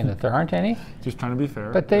not saying that there aren't any. Just trying to be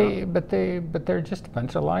fair. But they're just a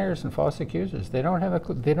bunch of liars and false accusers. They don't have a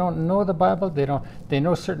clue. They don't know the Bible. They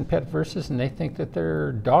know certain pet verses, and they think that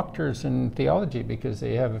they're doctors in theology because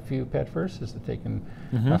they have a few pet verses that they can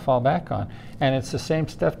fall back on. And it's the same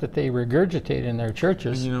stuff that they regurgitate in their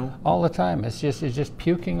churches all the time. It's just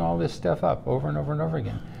puking all this stuff up over and over and over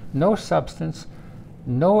again. No substance,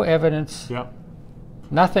 no evidence. Yeah.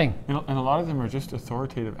 Nothing. And a lot of them are just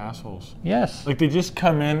authoritative assholes. Yes. Like they just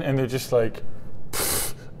come in and they're just like,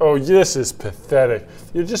 oh, this is pathetic.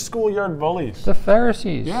 You're just schoolyard bullies. The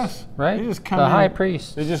Pharisees. Yes. Right? They just come the in, high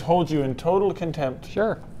priests. They just hold you in total contempt.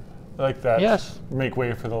 Sure. Like that. Yes. Make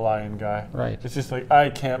way for the lion guy. Right. It's just like, I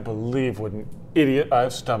can't believe what an idiot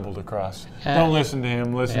I've stumbled across. Don't listen to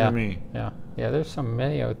him, listen to me. Yeah. Yeah, there's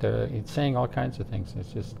many out there saying all kinds of things.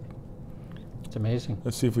 It's amazing.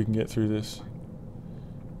 Let's see if we can get through this.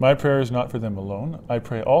 My prayer is not for them alone. I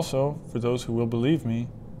pray also for those who will believe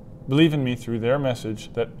in me through their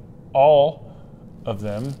message, that all of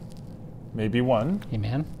them may be one.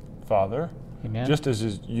 Amen. Father, Amen. Just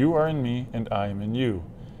as you are in me and I am in you,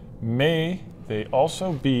 may they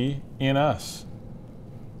also be in us,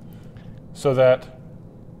 so that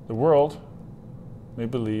the world may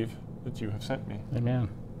believe that you have sent me. Amen.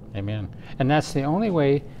 Amen. And that's the only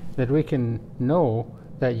way that we can know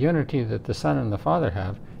that unity that the Son and the Father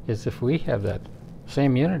have, is if we have that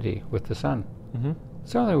same unity with the Son.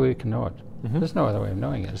 It's the only way we can know it. There's no other way of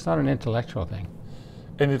knowing it. It's not an intellectual thing.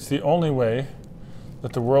 And it's the only way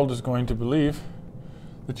that the world is going to believe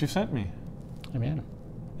that you sent me. Amen.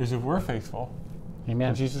 Is if we're faithful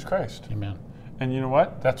to Jesus Christ. Amen. And you know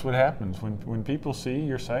what? That's what happens. When people see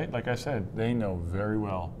your site, like I said, they know very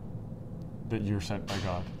well that you're sent by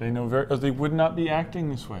God. They know or they would not be acting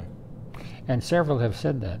this way. And several have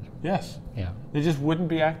said that. Yes. Yeah. They just wouldn't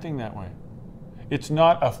be acting that way. It's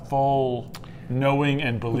not a full knowing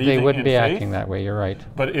and believing They wouldn't be faith, acting that way, you're right.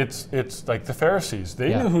 But it's like the Pharisees.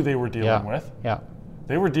 They knew who they were dealing with. Yeah.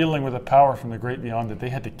 They were dealing with a power from the great beyond that they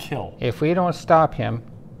had to kill. If we don't stop him,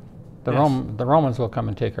 the Romans will come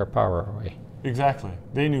and take our power away. Exactly.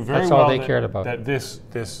 They knew very That's well all they cared about. that this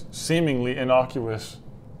seemingly innocuous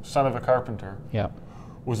son of a carpenter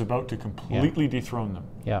was about to completely dethrone them.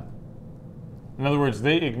 Yeah. In other words,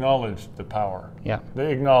 they acknowledged the power. Yeah.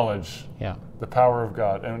 They acknowledged Yeah. the power of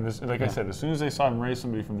God. And like I said, as soon as they saw him raise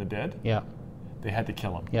somebody from the dead, they had to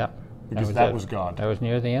kill him. Yeah. Because that was God. That was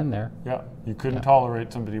near the end there. Yeah. You couldn't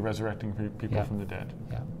tolerate somebody resurrecting people from the dead.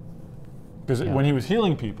 Yeah. Because when he was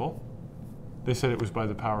healing people, they said it was by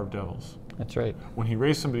the power of devils. That's right. When he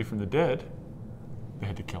raised somebody from the dead, they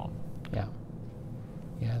had to kill him. Yeah.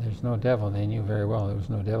 Yeah, there's no devil. They knew very well there was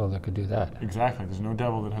no devil that could do that. Exactly. There's no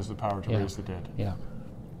devil that has the power to raise the dead. Yeah.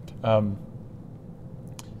 And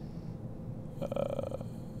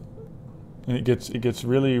it gets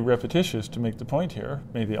really repetitious to make the point here.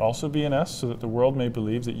 May they also be in us, so that the world may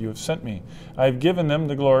believe that you have sent me. I have given them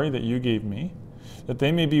the glory that you gave me, that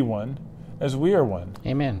they may be one, as we are one.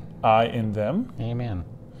 Amen. I in them. Amen.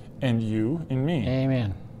 And you in me.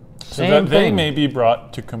 Amen. So that they may be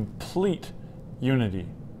brought to complete unity.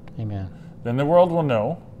 Amen. Then the world will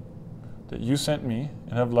know that you sent me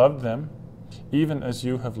and have loved them, even as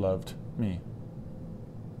you have loved me.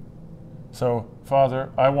 So, Father,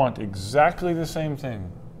 I want exactly the same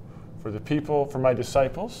thing for the people, for my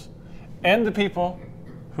disciples, and the people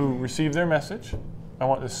who receive their message, I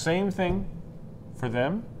want the same thing for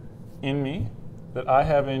them in me that I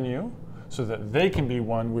have in you, so that they can be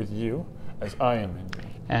one with you as I am in you.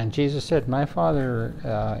 And Jesus said, my Father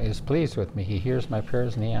is pleased with me. He hears my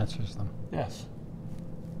prayers and he answers them. Yes.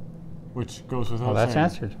 Which goes without Well, that's saying.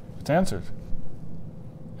 answered. It's answered.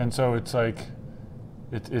 And so it's like,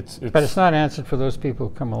 it's But it's not answered for those people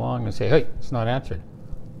who come along and say, hey, it's not answered.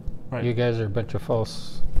 right. You guys are a bunch of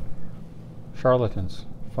false charlatans,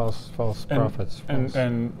 false prophets.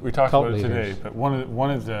 And we talked cult about it today, leaders. but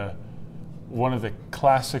one of the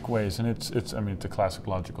classic ways, and it's a classic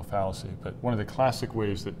logical fallacy, but one of the classic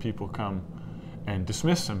ways that people come and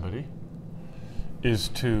dismiss somebody is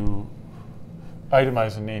to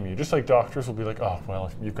itemize and name you. Just like doctors will be like, oh,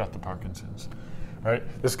 well, you've got the Parkinson's, right?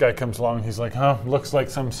 This guy comes along, he's like, looks like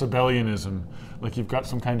some Sabellianism, like you've got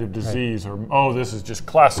some kind of disease, or, oh, this is just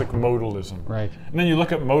classic modalism. Right. And then you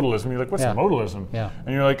look at modalism, you're like, what's Yeah. modalism? Yeah.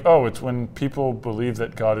 And you're like, oh, it's when people believe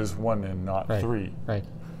that God is one and not Right. three. Right.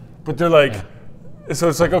 But they're like, so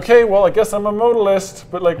it's like, okay, well, I guess I'm a modalist,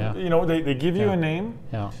 but like, Yeah. they give you Yeah. a name,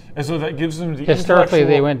 Yeah. and so that gives them the Historically,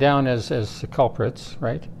 they intellectual- went down as the culprits,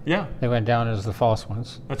 right? Yeah, They went down as the false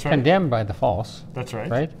ones. That's right. Condemned by the false, that's right.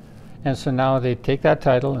 right? And so now they take that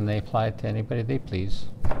title and they apply it to anybody they please.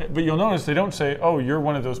 But you'll notice they don't say, oh, you're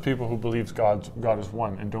one of those people who believes God is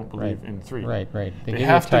one and don't believe Right. in three. Right, right. They They give you a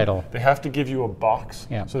have title. they have to give you a box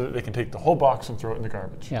Yeah. so that they can take the whole box and throw it in the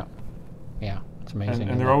garbage. Yeah. Yeah. It's amazing.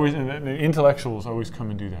 And they're always, and the intellectuals always come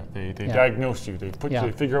and do that. They Yeah. diagnose you. They put Yeah.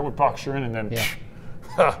 they figure out what box you're in, and then Yeah.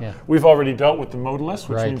 Yeah. we've already dealt with the modalists,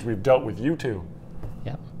 which Right. means we've dealt with you too.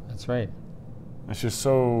 Yeah, that's right. It's just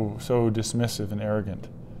so dismissive and arrogant.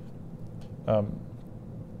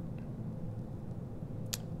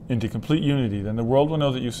 Into complete unity, then the world will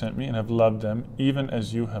know that you sent me and have loved them, even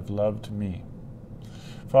as you have loved me.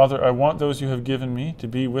 Father, I want those you have given me to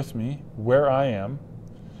be with me where I am,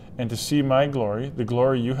 and to see my glory, the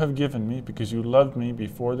glory you have given me, because you loved me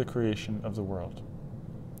before the creation of the world.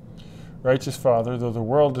 Righteous Father, though the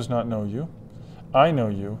world does not know you, I know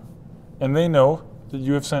you, and they know that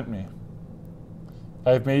you have sent me.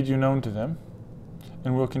 I have made you known to them,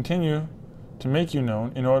 and will continue to make you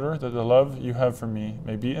known, in order that the love you have for me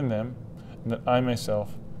may be in them, and that I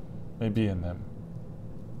myself may be in them.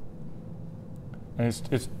 And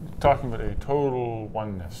it's talking about a total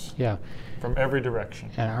oneness Yeah. from every direction.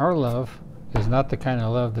 And our love is not the kind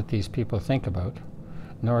of love that these people think about,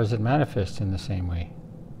 nor is it manifest in the same way.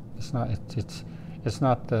 It's not. It's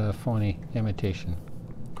not the phony imitation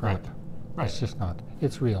crap. Right. It's just not.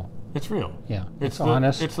 It's real. It's real. Yeah. It's the,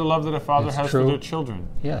 honest. It's the love that a father It's has true. for their children.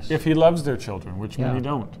 Yes. If he loves their children, which Yeah. many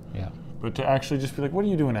don't. Yeah. But to actually just be like, what are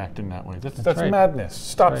you doing acting that way? That's right. madness.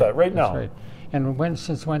 Stop that right That's now. right. And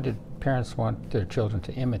since when did parents want their children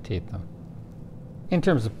to imitate them? In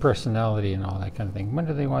terms of personality and all that kind of thing. When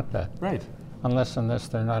do they want that? Right. Unless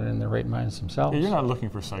they're not in their right minds themselves. Yeah, you're not looking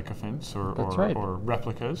for sycophants That's right. or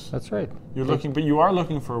replicas. That's right. But you are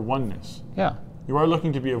looking for oneness. Yeah. You are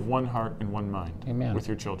looking to be of one heart and one mind Amen. with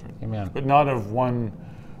your children. Amen. But not of one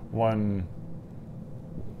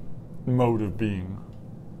mode of being.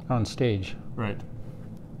 On stage. Right.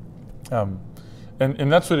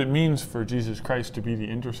 And that's what it means for Jesus Christ to be the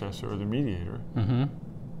intercessor or the mediator, Mm-hmm.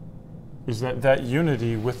 is that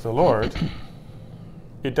unity with the Lord,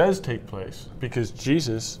 it does take place because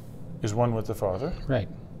Jesus is one with the Father, Right.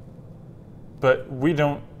 but we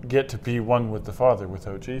don't get to be one with the Father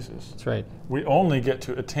without Jesus. That's right. We only get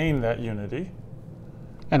to attain that unity.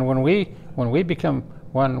 And when we become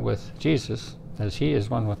one with Jesus, as He is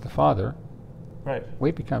one with the Father, Right. we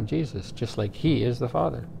become Jesus, just like He is the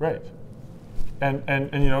Father. Right. And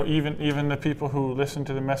you know, even the people who listened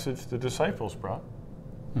to the message the disciples brought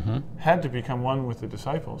Mm-hmm. had to become one with the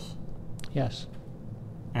disciples Yes.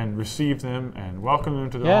 and receive them and welcome them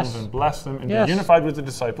to their Yes. homes and bless them and Yes. be unified with the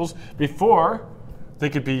disciples before they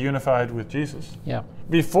could be unified with Jesus, Yeah.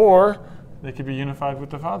 before they could be unified with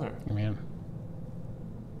the Father. Amen.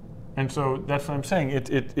 And so that's what I'm saying.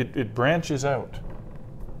 It branches out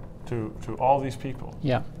to all these people.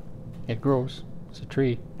 Yeah. It grows. It's a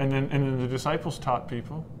tree. And then the disciples taught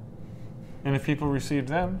people. And if people received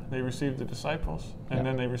them, they received the disciples. And Yeah.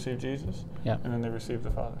 then they received Jesus. Yeah. And then they received the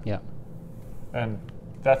Father. Yeah. And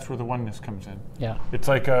that's where the oneness comes in. Yeah. It's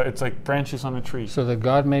like branches on a tree. So that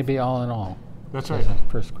God may be all in all. That's Says right. in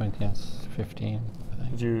 1 Corinthians 15, I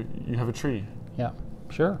think. You have a tree, Yeah.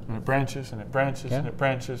 Sure. and it branches, and it branches, Yeah. and it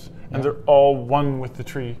branches, Yeah. and they're all one with the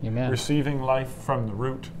tree, Amen. receiving life from the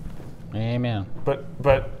root. Amen. But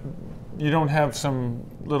you don't have some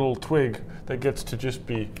little twig that gets to just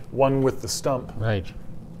be one with the stump. Right.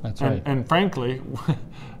 That's And, right. and frankly,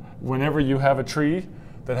 whenever you have a tree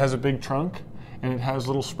that has a big trunk and it has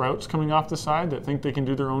little sprouts coming off the side that think they can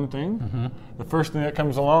do their own thing, Mm-hmm. the first thing that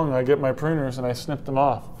comes along, I get my pruners and I snip them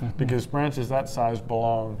off Mm-hmm. because branches that size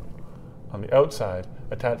belong on the outside,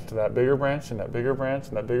 attached to that bigger branch and that bigger branch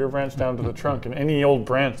and that bigger branch down to the trunk. And any old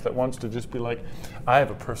branch that wants to just be like, I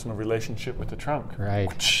have a personal relationship with the trunk.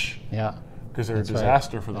 Right. Yeah. Because they're That's a right.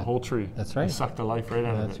 disaster for the whole tree. That's right. They suck the life right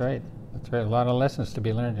out of it. That's right. That's right. A lot of lessons to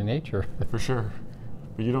be learned in nature. For sure.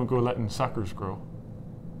 But you don't go letting suckers grow.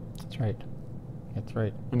 That's right. That's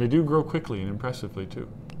right. And they do grow quickly and impressively too.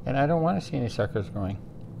 And I don't want to see any suckers growing.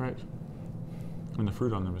 Right. And the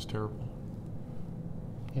fruit on them is terrible.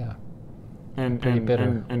 Yeah. And Pretty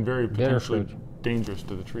bitter. and very Bitter potentially fruit. dangerous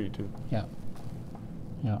to the tree too. Yeah.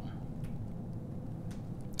 Yeah.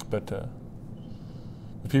 But the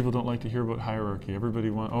people don't like to hear about hierarchy. Everybody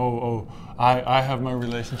I have my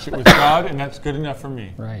relationship with God and that's good enough for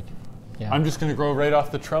me. Right. Yeah. I'm just going to grow right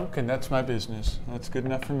off the trunk and that's my business. That's good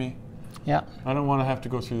enough for me. Yeah. I don't want to have to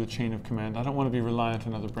go through the chain of command. I don't want to be reliant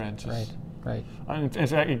on other branches. Right. Right. And in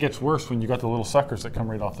fact, it gets worse when you got the little suckers that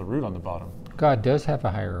come right off the root on the bottom. God does have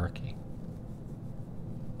a hierarchy.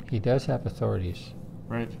 He does have authorities.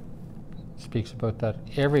 Right. Speaks about that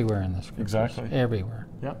everywhere in the scriptures. Exactly. Everywhere.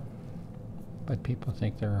 Yeah. But people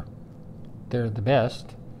think they're the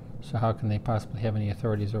best, so how can they possibly have any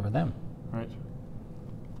authorities over them? Right.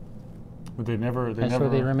 But they never. And so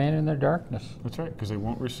they remain in their darkness. That's right, because they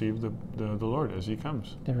won't receive the Lord as He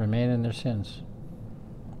comes. They remain in their sins.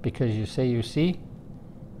 Because you say you see,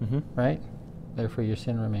 Mm-hmm. right? Therefore your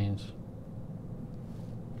sin remains.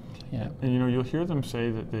 Yeah. And you'll hear them say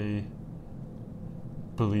that they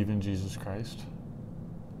believe in Jesus Christ.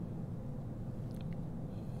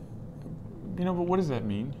 But what does that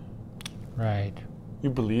mean? Right. You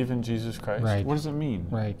believe in Jesus Christ? Right. What does it mean?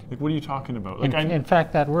 Right. Like, what are you talking about? Like, In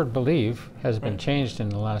fact, that word believe has been Right. changed in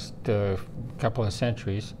the last couple of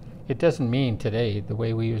centuries. It doesn't mean today the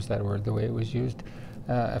way we use that word, the way it was used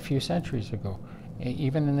a few centuries ago,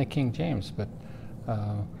 even in the King James, but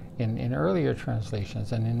in earlier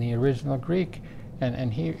translations and in the original Greek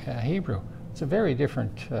and Hebrew. It's a very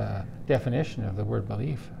different definition of the word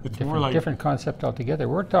believe. It's more like- different concept altogether.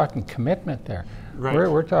 We're talking commitment there. Right.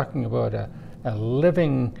 We're talking about a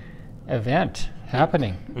living event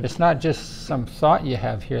happening. It's not just some thought you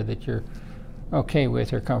have here that you're okay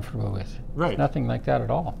with or comfortable with. Right. It's nothing like that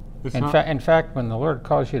at all. It's In not- fact, when the Lord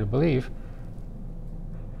calls you to believe,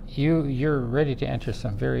 you're ready to enter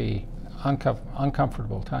some very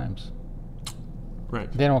uncomfortable times.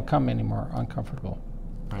 right. They don't come any more uncomfortable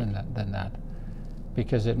Right. than that,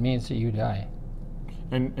 because it means that you die.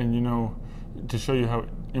 And to show you how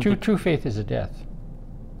True faith is a death.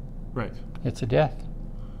 right. It's a death.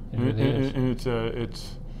 It And, really is. and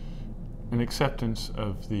it's an acceptance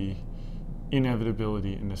of the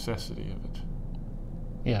inevitability and necessity of it.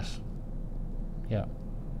 Yes. Yeah.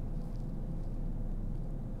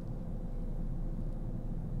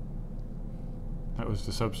 That was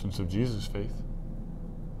the substance of Jesus' faith.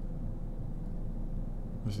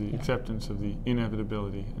 It was the Yeah. acceptance of the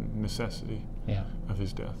inevitability and necessity Yeah. of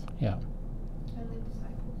His death. Yeah. And the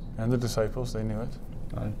disciples. And the disciples, they knew it.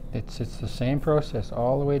 It's the same process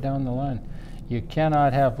all the way down the line. You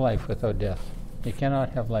cannot have life without death. You cannot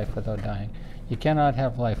have life without dying. You cannot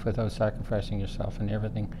have life without sacrificing yourself and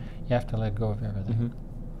everything. You have to let go of everything.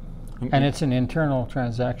 And it's an internal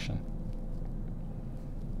transaction.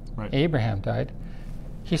 right. Abraham died.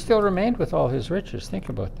 He still remained with all his riches. Think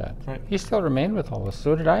about that. Right. He still remained with all this.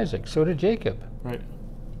 So did Isaac. So did Jacob. Right.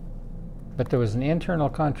 But there was an internal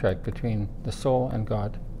contract between the soul and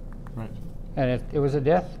God. Right. And it was a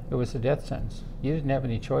death. It was a death sentence. You didn't have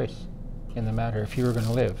any choice in the matter if you were going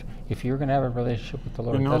to live. If you were going to have a relationship with the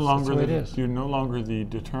Lord, You're no that's longer the way it the, is. you're no longer the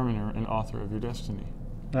determiner and author of your destiny.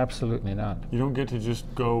 Absolutely not. You don't get to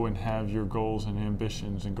just go and have your goals and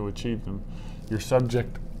ambitions and go achieve them. You're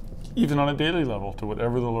subject, even on a daily level, to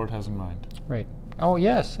whatever the Lord has in mind. Right. Oh,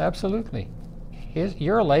 yes, absolutely.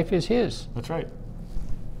 Your life is His. That's right.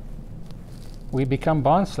 We become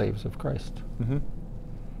bond slaves of Christ. Mm-hmm.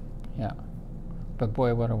 Yeah. But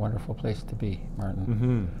boy, what a wonderful place to be, Martin.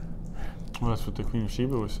 Mm-hmm. Well, that's what the Queen of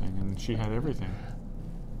Sheba was saying, and she had everything.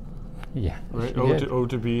 Yeah. Right? she did.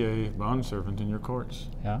 To be a bondservant in your courts.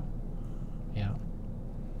 Yeah. Yeah.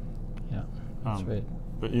 Yeah. That's right.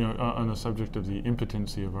 But on the subject of the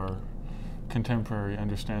impotency of our contemporary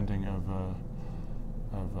understanding of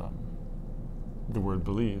the word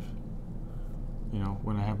believe,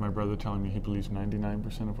 when I have my brother telling me he believes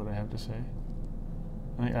 99% of what I have to say,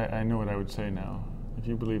 I know what I would say now. If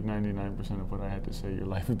you believe 99% of what I had to say, your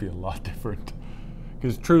life would be a lot different.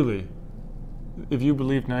 Because truly, if you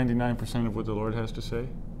believe 99% of what the Lord has to say,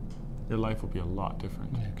 your life will be a lot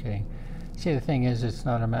different. Okay. See, the thing is, it's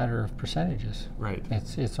not a matter of percentages. Right.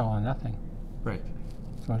 It's all or nothing. Right.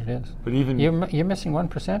 That's what it is. But even You're missing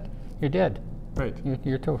 1%, you're dead. right.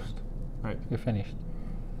 You're toast. Right. You're finished.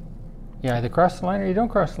 You either cross the line or you don't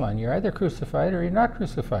cross the line. You're either crucified or you're not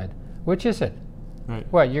crucified. Which is it? Right.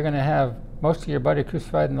 What, you're going to have most of your body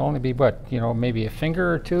crucified and only be what? Maybe a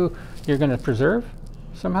finger or two you're going to preserve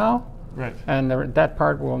somehow? Right. And that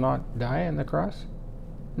part will not die on the cross?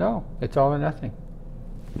 No, it's all or nothing.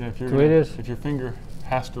 Yeah. If The way it is. if your finger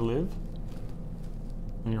has to live,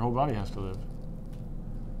 then your whole body has to live.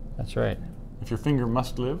 That's right. If your finger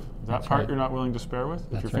must live, that That's part right. you're not willing to spare with. If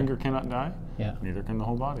That's your right. finger cannot die, Yeah, neither can the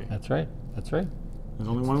whole body. that's right. That's right. There's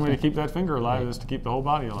only one way to keep that finger alive Right. is to keep the whole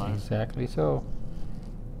body alive. Exactly so.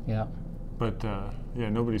 Yeah, But yeah,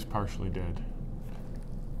 nobody's partially dead.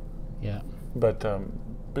 yeah. But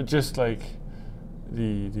just like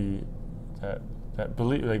that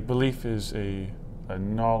belief, like belief is a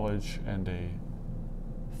knowledge and a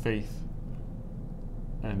faith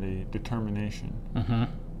and a determination Mm-hmm.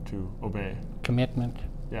 to obey. Commitment,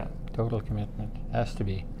 Yeah, total commitment, has to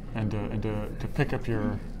be. and to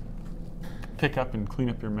pick up and clean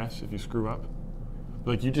up your mess if you screw up.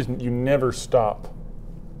 Like you never stop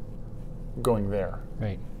going there.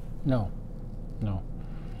 Right. No.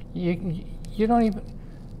 You don't even.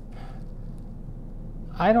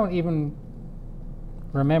 I don't even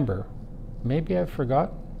remember. Maybe I've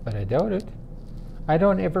forgotten, but I doubt it. I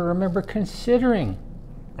don't ever remember considering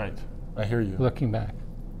Right. I hear you. looking back.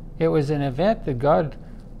 It was an event that God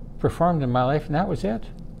performed in my life, and that was it.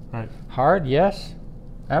 Right. Hard, yes,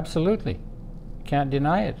 absolutely. Can't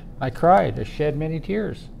deny it. I cried. I shed many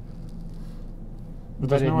tears. But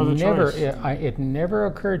there's no other never, choice. it never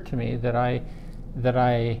occurred to me that I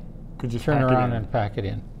Could just turn pack it around in. and pack it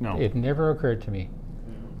in. No. It never occurred to me.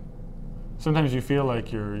 Sometimes you feel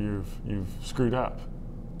like you've screwed up.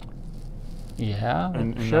 Yeah,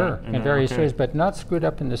 And sure, that- and in that- various okay. ways, but not screwed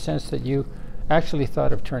up in the sense that you actually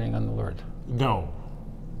thought of turning on the Lord. No,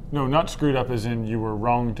 not screwed up as in you were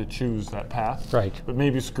wrong to choose that path. Right. But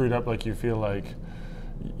maybe screwed up like you feel like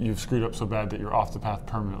you've screwed up so bad that you're off the path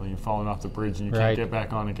permanently. You've fallen off the bridge and you Right. can't get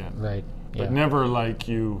back on again. Right. But Yeah. never like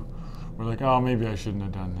you were like, oh, maybe I shouldn't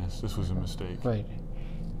have done this. This was a mistake. Right.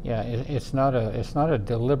 Yeah. It's not a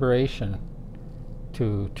deliberation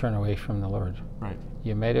to turn away from the Lord. Right.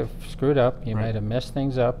 You might have screwed up. You Right. might have messed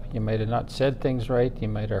things up. You might have not said things right. You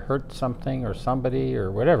might have hurt something or somebody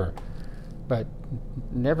or whatever. But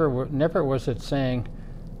never was it saying,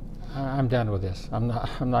 "I'm done with this. I'm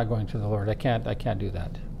not going to the Lord. I can't do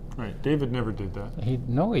that." Right. David never did that. He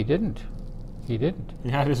didn't. He didn't. He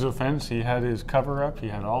had his offense. He had his cover up. He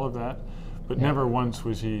had all of that. But Yeah. never once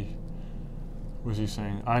was he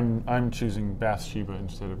saying, I'm choosing Bathsheba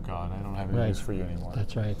instead of God. I don't have any Right. use for you anymore.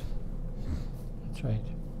 That's right. That's right.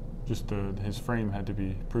 Just his frame had to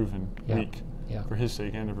be proven Yeah. weak Yeah. for his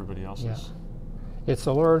sake and everybody else's. Yeah. It's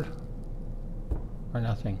the Lord or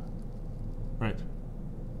nothing. Right.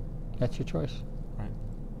 That's your choice. Right.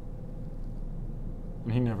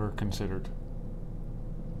 And he never considered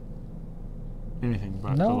anything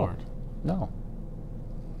but the No. Lord. No.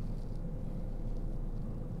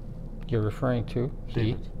 You're referring to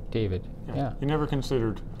David. Yeah. He never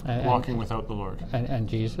considered And- walking without the Lord. And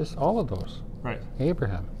Jesus, all of those. Right.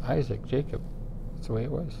 Abraham, Isaac, Jacob. That's the way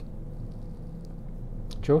it was.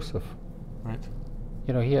 Joseph. Right.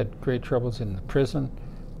 He had great troubles in the prison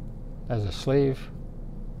as a slave,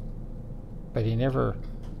 but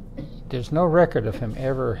there's no record of him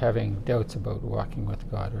ever having doubts about walking with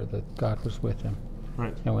God or that God was with him.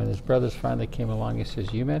 Right. And when his brothers finally came along, he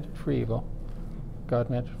says, "You meant it for evil, God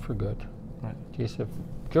meant it for good." Right.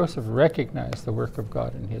 Joseph recognized the work of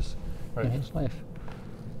God in his Right. life.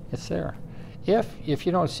 It's there. If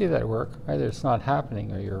you don't see that work, either it's not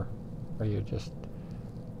happening or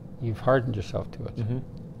you've hardened yourself to it. Mm-hmm.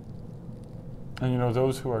 And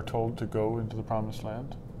those who are told to go into the promised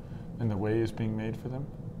land and the way is being made for them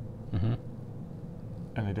Mm-hmm.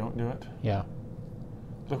 and they don't do it, Yeah.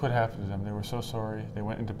 look what happened to them. They were so sorry. They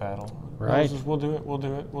went into battle. Right. Moses, we'll do it. We'll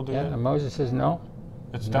do it. We'll do Yeah. it. And Moses says, "No,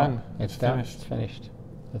 It's no, done. It's done. finished. It's finished.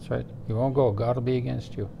 That's right. You won't go. God will be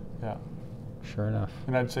against you." Yeah. Sure enough.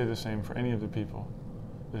 And I'd say the same for any of the people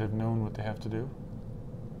that have known what they have to do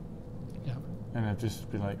Yeah. and have just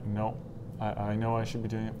be like, no, I know I should be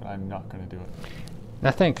doing it, but I'm not going to do it.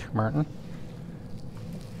 Now think, Martin.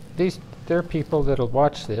 There are people that'll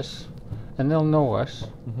watch this, and they'll know us.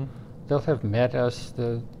 Mm-hmm. They'll have met us.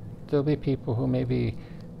 There'll be people who maybe,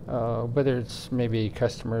 whether it's maybe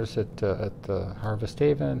customers at the Harvest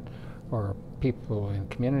Haven, or people in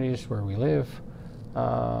communities where we live.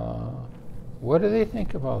 What do they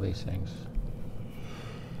think of all these things?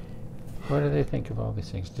 What do they think of all these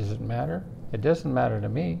things? Does it matter? It doesn't matter to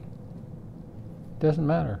me. It doesn't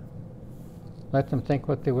matter. Let them think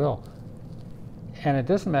what they will. And it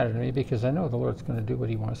doesn't matter to me because I know the Lord's going to do what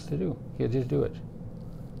he wants to do. He'll just do it.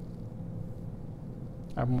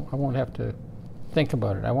 I won't have to think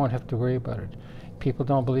about it. I won't have to worry about it. People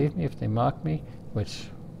don't believe me if they mock me, which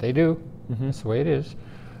they do. That's the way it is.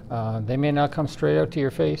 They may not come straight out to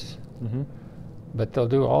your face, but they'll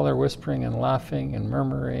do all their whispering and laughing and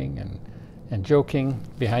murmuring and joking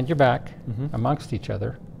behind your back amongst each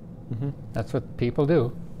other. That's what people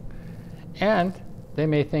do. And they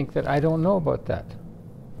may think that I don't know about that,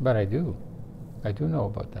 but I do. I do know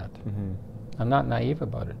about that. I'm not naive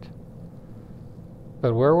about it.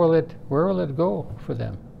 But where will it go for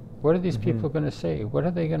them? What are these people going to say? What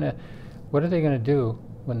are they going to do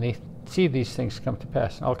when they see these things come to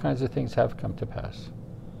pass? And all kinds of things have come to pass.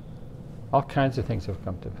 All kinds of things have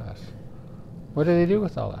come to pass. What do they do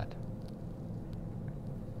with all that?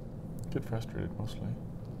 Get frustrated mostly.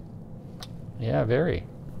 Yeah, very.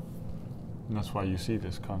 And that's why you see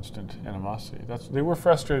this constant animosity. They were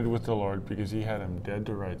frustrated with the Lord because he had them dead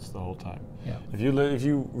to rights the whole time. Yeah. If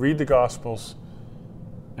you read the Gospels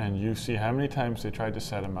and you see how many times they tried to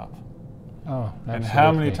set him up, oh, and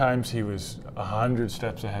how many times he was 100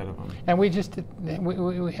 steps ahead of them. And we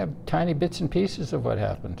have tiny bits and pieces of what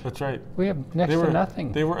happened. That's right. We have next to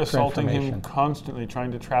nothing. They were assaulting him constantly,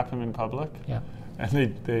 trying to trap him in public. Yeah.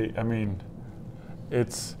 And I mean,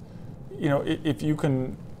 it's, if you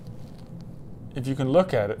can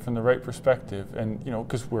look at it from the right perspective, and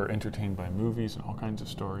because we're entertained by movies and all kinds of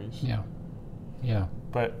stories. Yeah. Yeah.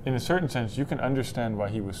 But in a certain sense, you can understand why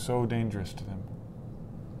he was so dangerous to them.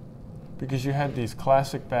 Because you had these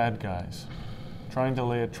classic bad guys trying to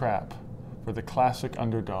lay a trap for the classic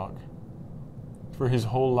underdog for his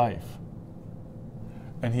whole life.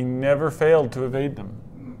 And he never failed to evade them.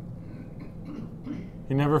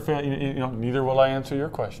 He never failed, neither will I answer your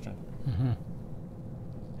question.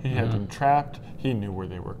 He had them trapped. He knew where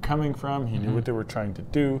they were coming from. He knew what they were trying to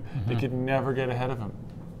do. They could never get ahead of him.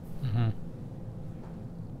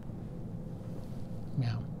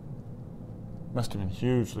 Yeah. Must have been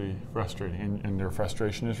hugely frustrating, and their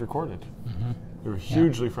frustration is recorded. They were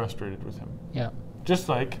hugely frustrated with him. Yeah. Just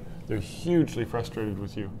like they're hugely frustrated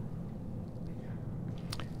with you.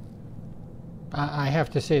 I have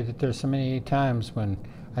to say that there's so many times when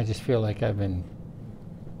I just feel like I've been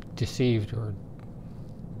deceived or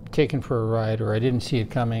taken for a ride, or I didn't see it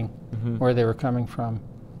coming, where they were coming from,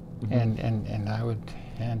 and I would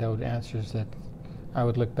hand out answers that I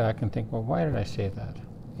would look back and think, well, why did I say that?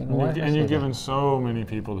 And you've given so many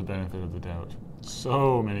people the benefit of the doubt.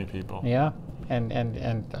 So many people. Yeah, and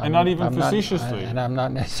not even facetiously. And I'm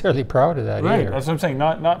not necessarily proud of that right, either. that's what I'm saying.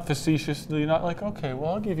 Not facetiously, not like, okay,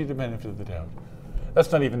 well, I'll give you the benefit of the doubt.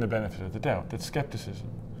 That's not even the benefit of the doubt. That's skepticism.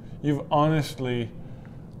 You've honestly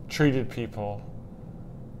treated people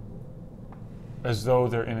as though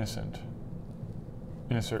they're innocent,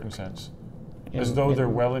 in a certain sense. As though they're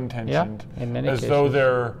well-intentioned. Yeah, in many cases. As though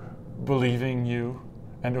they're believing you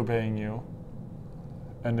and obeying you.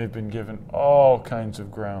 And they've been given all kinds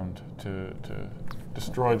of ground to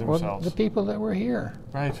destroy themselves. Well, the people that were here.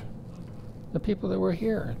 Right. The people that were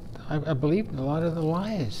here. I believed a lot of the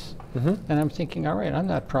lies. And I'm thinking, all right, I'm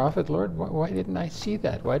not prophet, Lord. Why didn't I see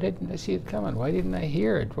that? Why didn't I see it coming? Why didn't I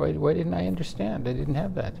hear it? Why didn't I understand? I didn't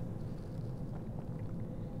have that.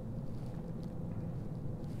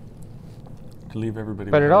 To leave everybody.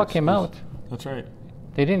 But it all came out. That's right.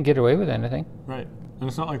 They didn't get away with anything. Right. And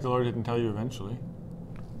it's not like the Lord didn't tell you eventually.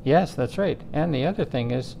 Yes, that's right. And the other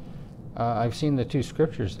thing is, I've seen the two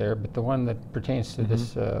scriptures there, but the one that pertains to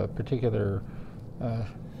this particular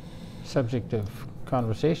subject of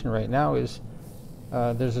conversation right now is,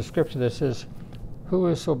 there's a scripture that says, "Who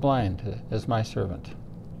is so blind as my servant?"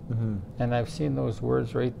 And I've seen those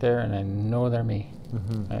words right there, and I know they're me.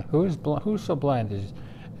 Who's so blind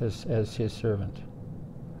as his servant?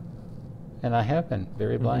 And I have been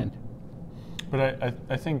very blind. But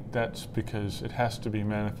I think that's because it has to be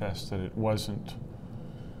manifest that it wasn't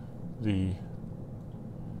the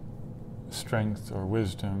strength or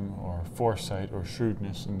wisdom or foresight or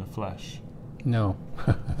shrewdness in the flesh. No.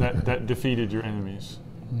 that defeated your enemies.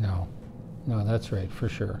 No. No, that's right, for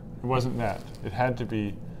sure. It wasn't that. It had to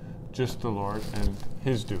be just the Lord and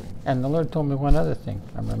His doing. And the Lord told me one other thing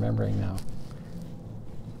I'm remembering now.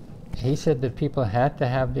 He said that people had to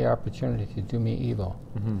have the opportunity to do me evil,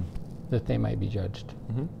 that they might be judged.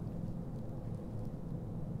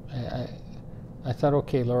 I thought,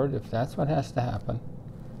 okay, Lord, if that's what has to happen,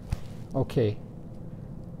 okay.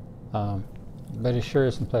 But it sure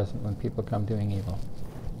isn't pleasant when people come doing evil.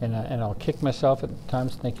 and I'll kick myself at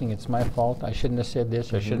times thinking it's my fault. I shouldn't have said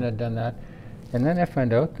this. I shouldn't have done that. And then I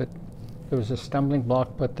find out that there was a stumbling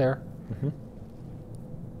block put there.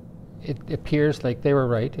 It appears like they were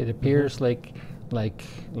right. It appears like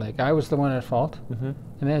I was the one at fault. And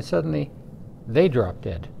then suddenly they drop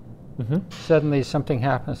dead. Suddenly something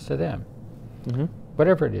happens to them.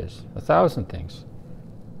 Whatever it is, 1,000 things.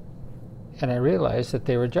 And I realized that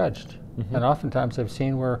they were judged. And oftentimes I've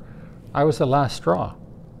seen where I was the last straw.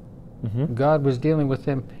 God was dealing with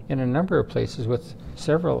them in a number of places with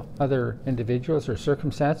several other individuals or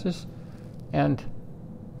circumstances, and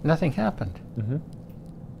nothing happened.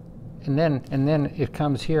 And then it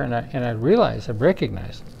comes here, and I realize, I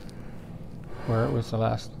recognize where it was the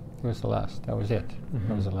last. It was the last. That was it.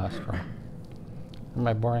 That was the last straw. Am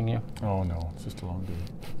I boring you? Oh no, it's just a long day.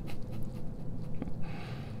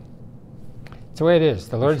 It's the way it is.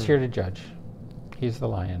 The Lord's here to judge. He's the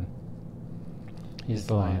lion. He's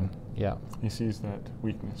the lion. Yeah. He sees that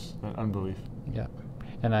weakness, that unbelief. Yeah.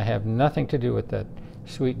 And I have nothing to do with that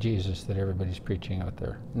sweet Jesus that everybody's preaching out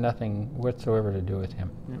there. Nothing whatsoever to do with him.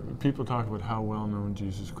 People talk about how well known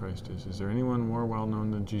Jesus Christ is. Is there anyone more well known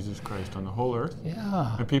than Jesus Christ on the whole earth?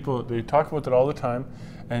 Yeah. And people, they talk about that all the time,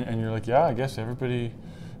 and you're like, yeah, I guess everybody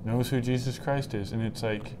knows who Jesus Christ is. And it's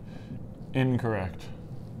like, incorrect.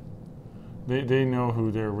 They know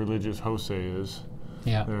who their religious Jose is.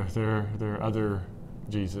 Yeah. Their other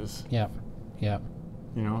Jesus. Yeah. Yeah.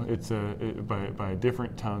 You know, it's by a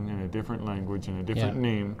different tongue and a different language and a different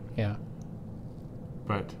name. Yeah.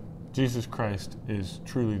 But Jesus Christ is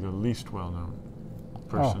truly the least well-known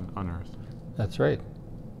person on earth. That's right.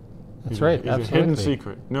 That's He's right. He's Absolutely. a hidden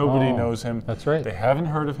secret. Nobody knows him. That's right. They haven't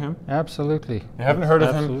heard of him. Absolutely. They haven't heard of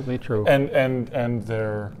him. Absolutely true. And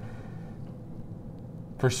their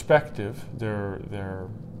perspective, their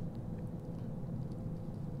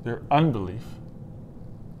unbelief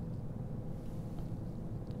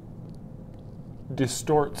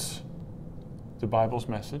distorts the Bible's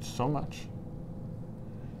message so much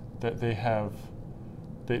that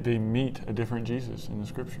they meet a different Jesus in the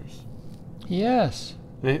Scriptures. Yes.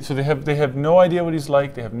 So they have no idea what he's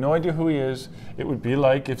like. They have no idea who he is. It would be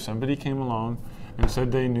like if somebody came along and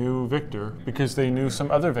said they knew Victor because they knew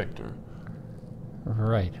some other Victor.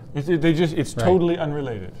 Right. It's totally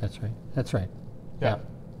unrelated. That's right. That's right. Yeah.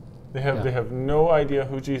 They have no idea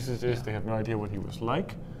who Jesus is. They have no idea what he was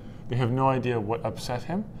like. They have no idea what upset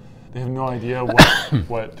him. They have no idea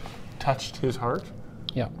what touched his heart.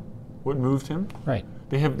 Yeah. What moved him. Right.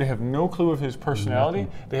 They have no clue of his personality.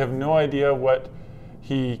 They have no idea what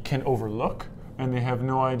he can overlook, and they have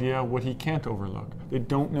no idea what he can't overlook. They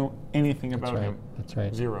don't know anything about him. That's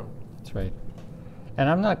right. Zero. That's right. And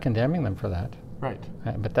I'm not condemning them for that. Right.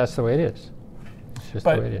 But that's the way it is. It's just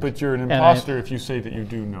the way it is. But you're an imposter if you say that you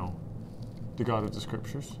do know the God of the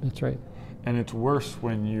Scriptures. That's right. And it's worse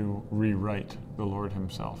when you rewrite the Lord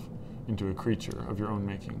himself into a creature of your own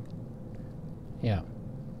making. Yeah.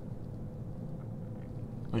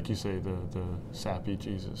 Like you say, the sappy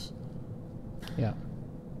Jesus. Yeah.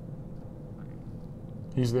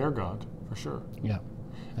 He's their God, for sure. Yeah.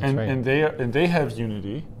 That's right. And they have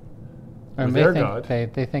unity and with their God.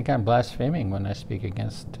 They think I'm blaspheming when I speak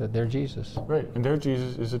against their Jesus. Right. And their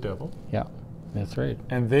Jesus is a devil. Yeah. That's right.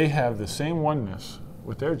 And they have the same oneness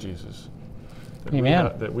with their Jesus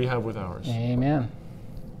that we have with ours. Amen.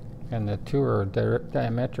 And the two are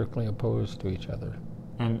diametrically opposed to each other.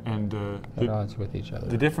 And at odds with each other.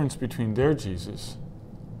 The difference between their Jesus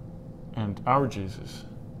and our Jesus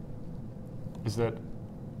is that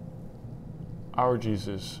our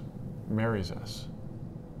Jesus marries us.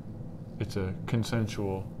 It's a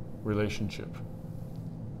consensual relationship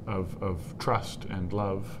of trust and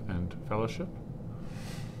love and fellowship.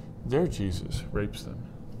 Their Jesus rapes them.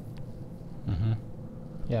 Mm-hmm.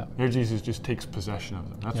 Yeah. Their Jesus just takes possession of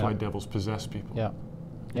them. That's why devils possess people. Yeah.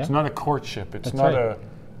 It's not a courtship. It's That's not right.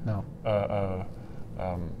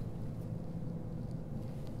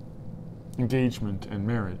 engagement and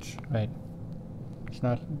marriage. Right. It's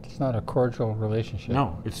not a cordial relationship.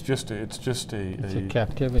 No, it's just a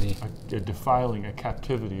captivity. A defiling, a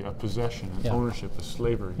captivity, a possession, an ownership, a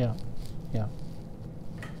slavery. Yeah. Yeah.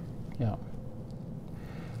 Yeah.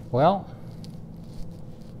 Well,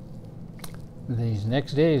 these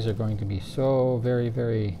next days are going to be so very,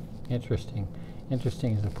 very interesting.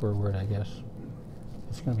 Interesting is a poor word, I guess.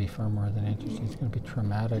 It's going to be far more than interesting. It's going to be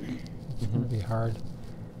traumatic. It's going to be hard.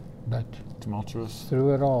 But tumultuous.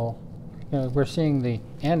 Through it all, we're seeing the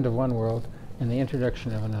end of one world and the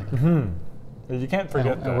introduction of another. Mm-hmm. You can't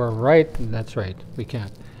forget that. And we're right. That's right. We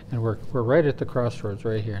can't. And we're right at the crossroads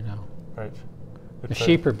right here now. Right. The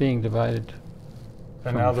sheep are being divided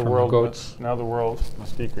And from, now the from world goats. now the world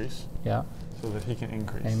must decrease Yeah. so that he can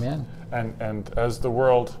increase. Amen. And as the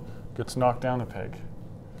world gets knocked down a peg,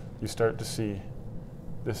 you start to see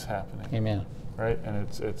this happening. Amen. Right? And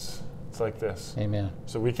it's like this. Amen.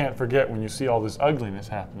 So we can't forget when you see all this ugliness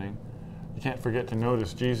happening, you can't forget to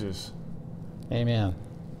notice Jesus Amen.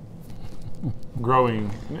 growing.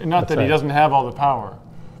 Not That's that he right. doesn't have all the power,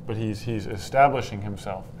 but he's establishing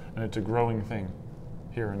himself, and it's a growing thing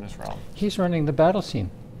here in this realm. He's running the battle scene.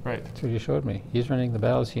 Right. That's what you showed me. He's running the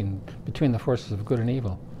battle scene between the forces of good and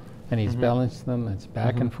evil. And he's balanced them. It's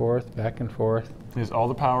back and forth, back and forth. He has all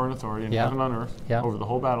the power and authority in Yeah. heaven and on earth Yeah. over the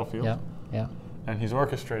whole battlefield. Yeah, yeah, And he's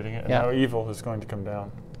orchestrating it, and Yeah. now evil is going to come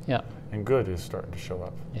down, yeah, and good is starting to show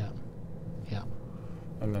up. yeah, yeah,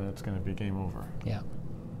 And then it's going to be game over. yeah.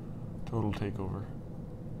 Total takeover.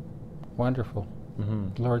 Wonderful.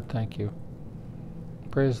 Lord, thank you.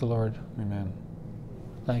 Praise the Lord. Amen.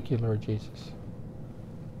 Thank you, Lord Jesus.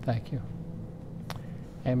 Thank you.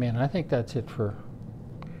 Amen. I think that's it for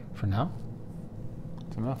now.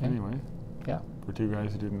 It's enough Yeah. anyway, Yeah. for two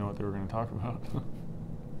guys who didn't know what they were going to talk about.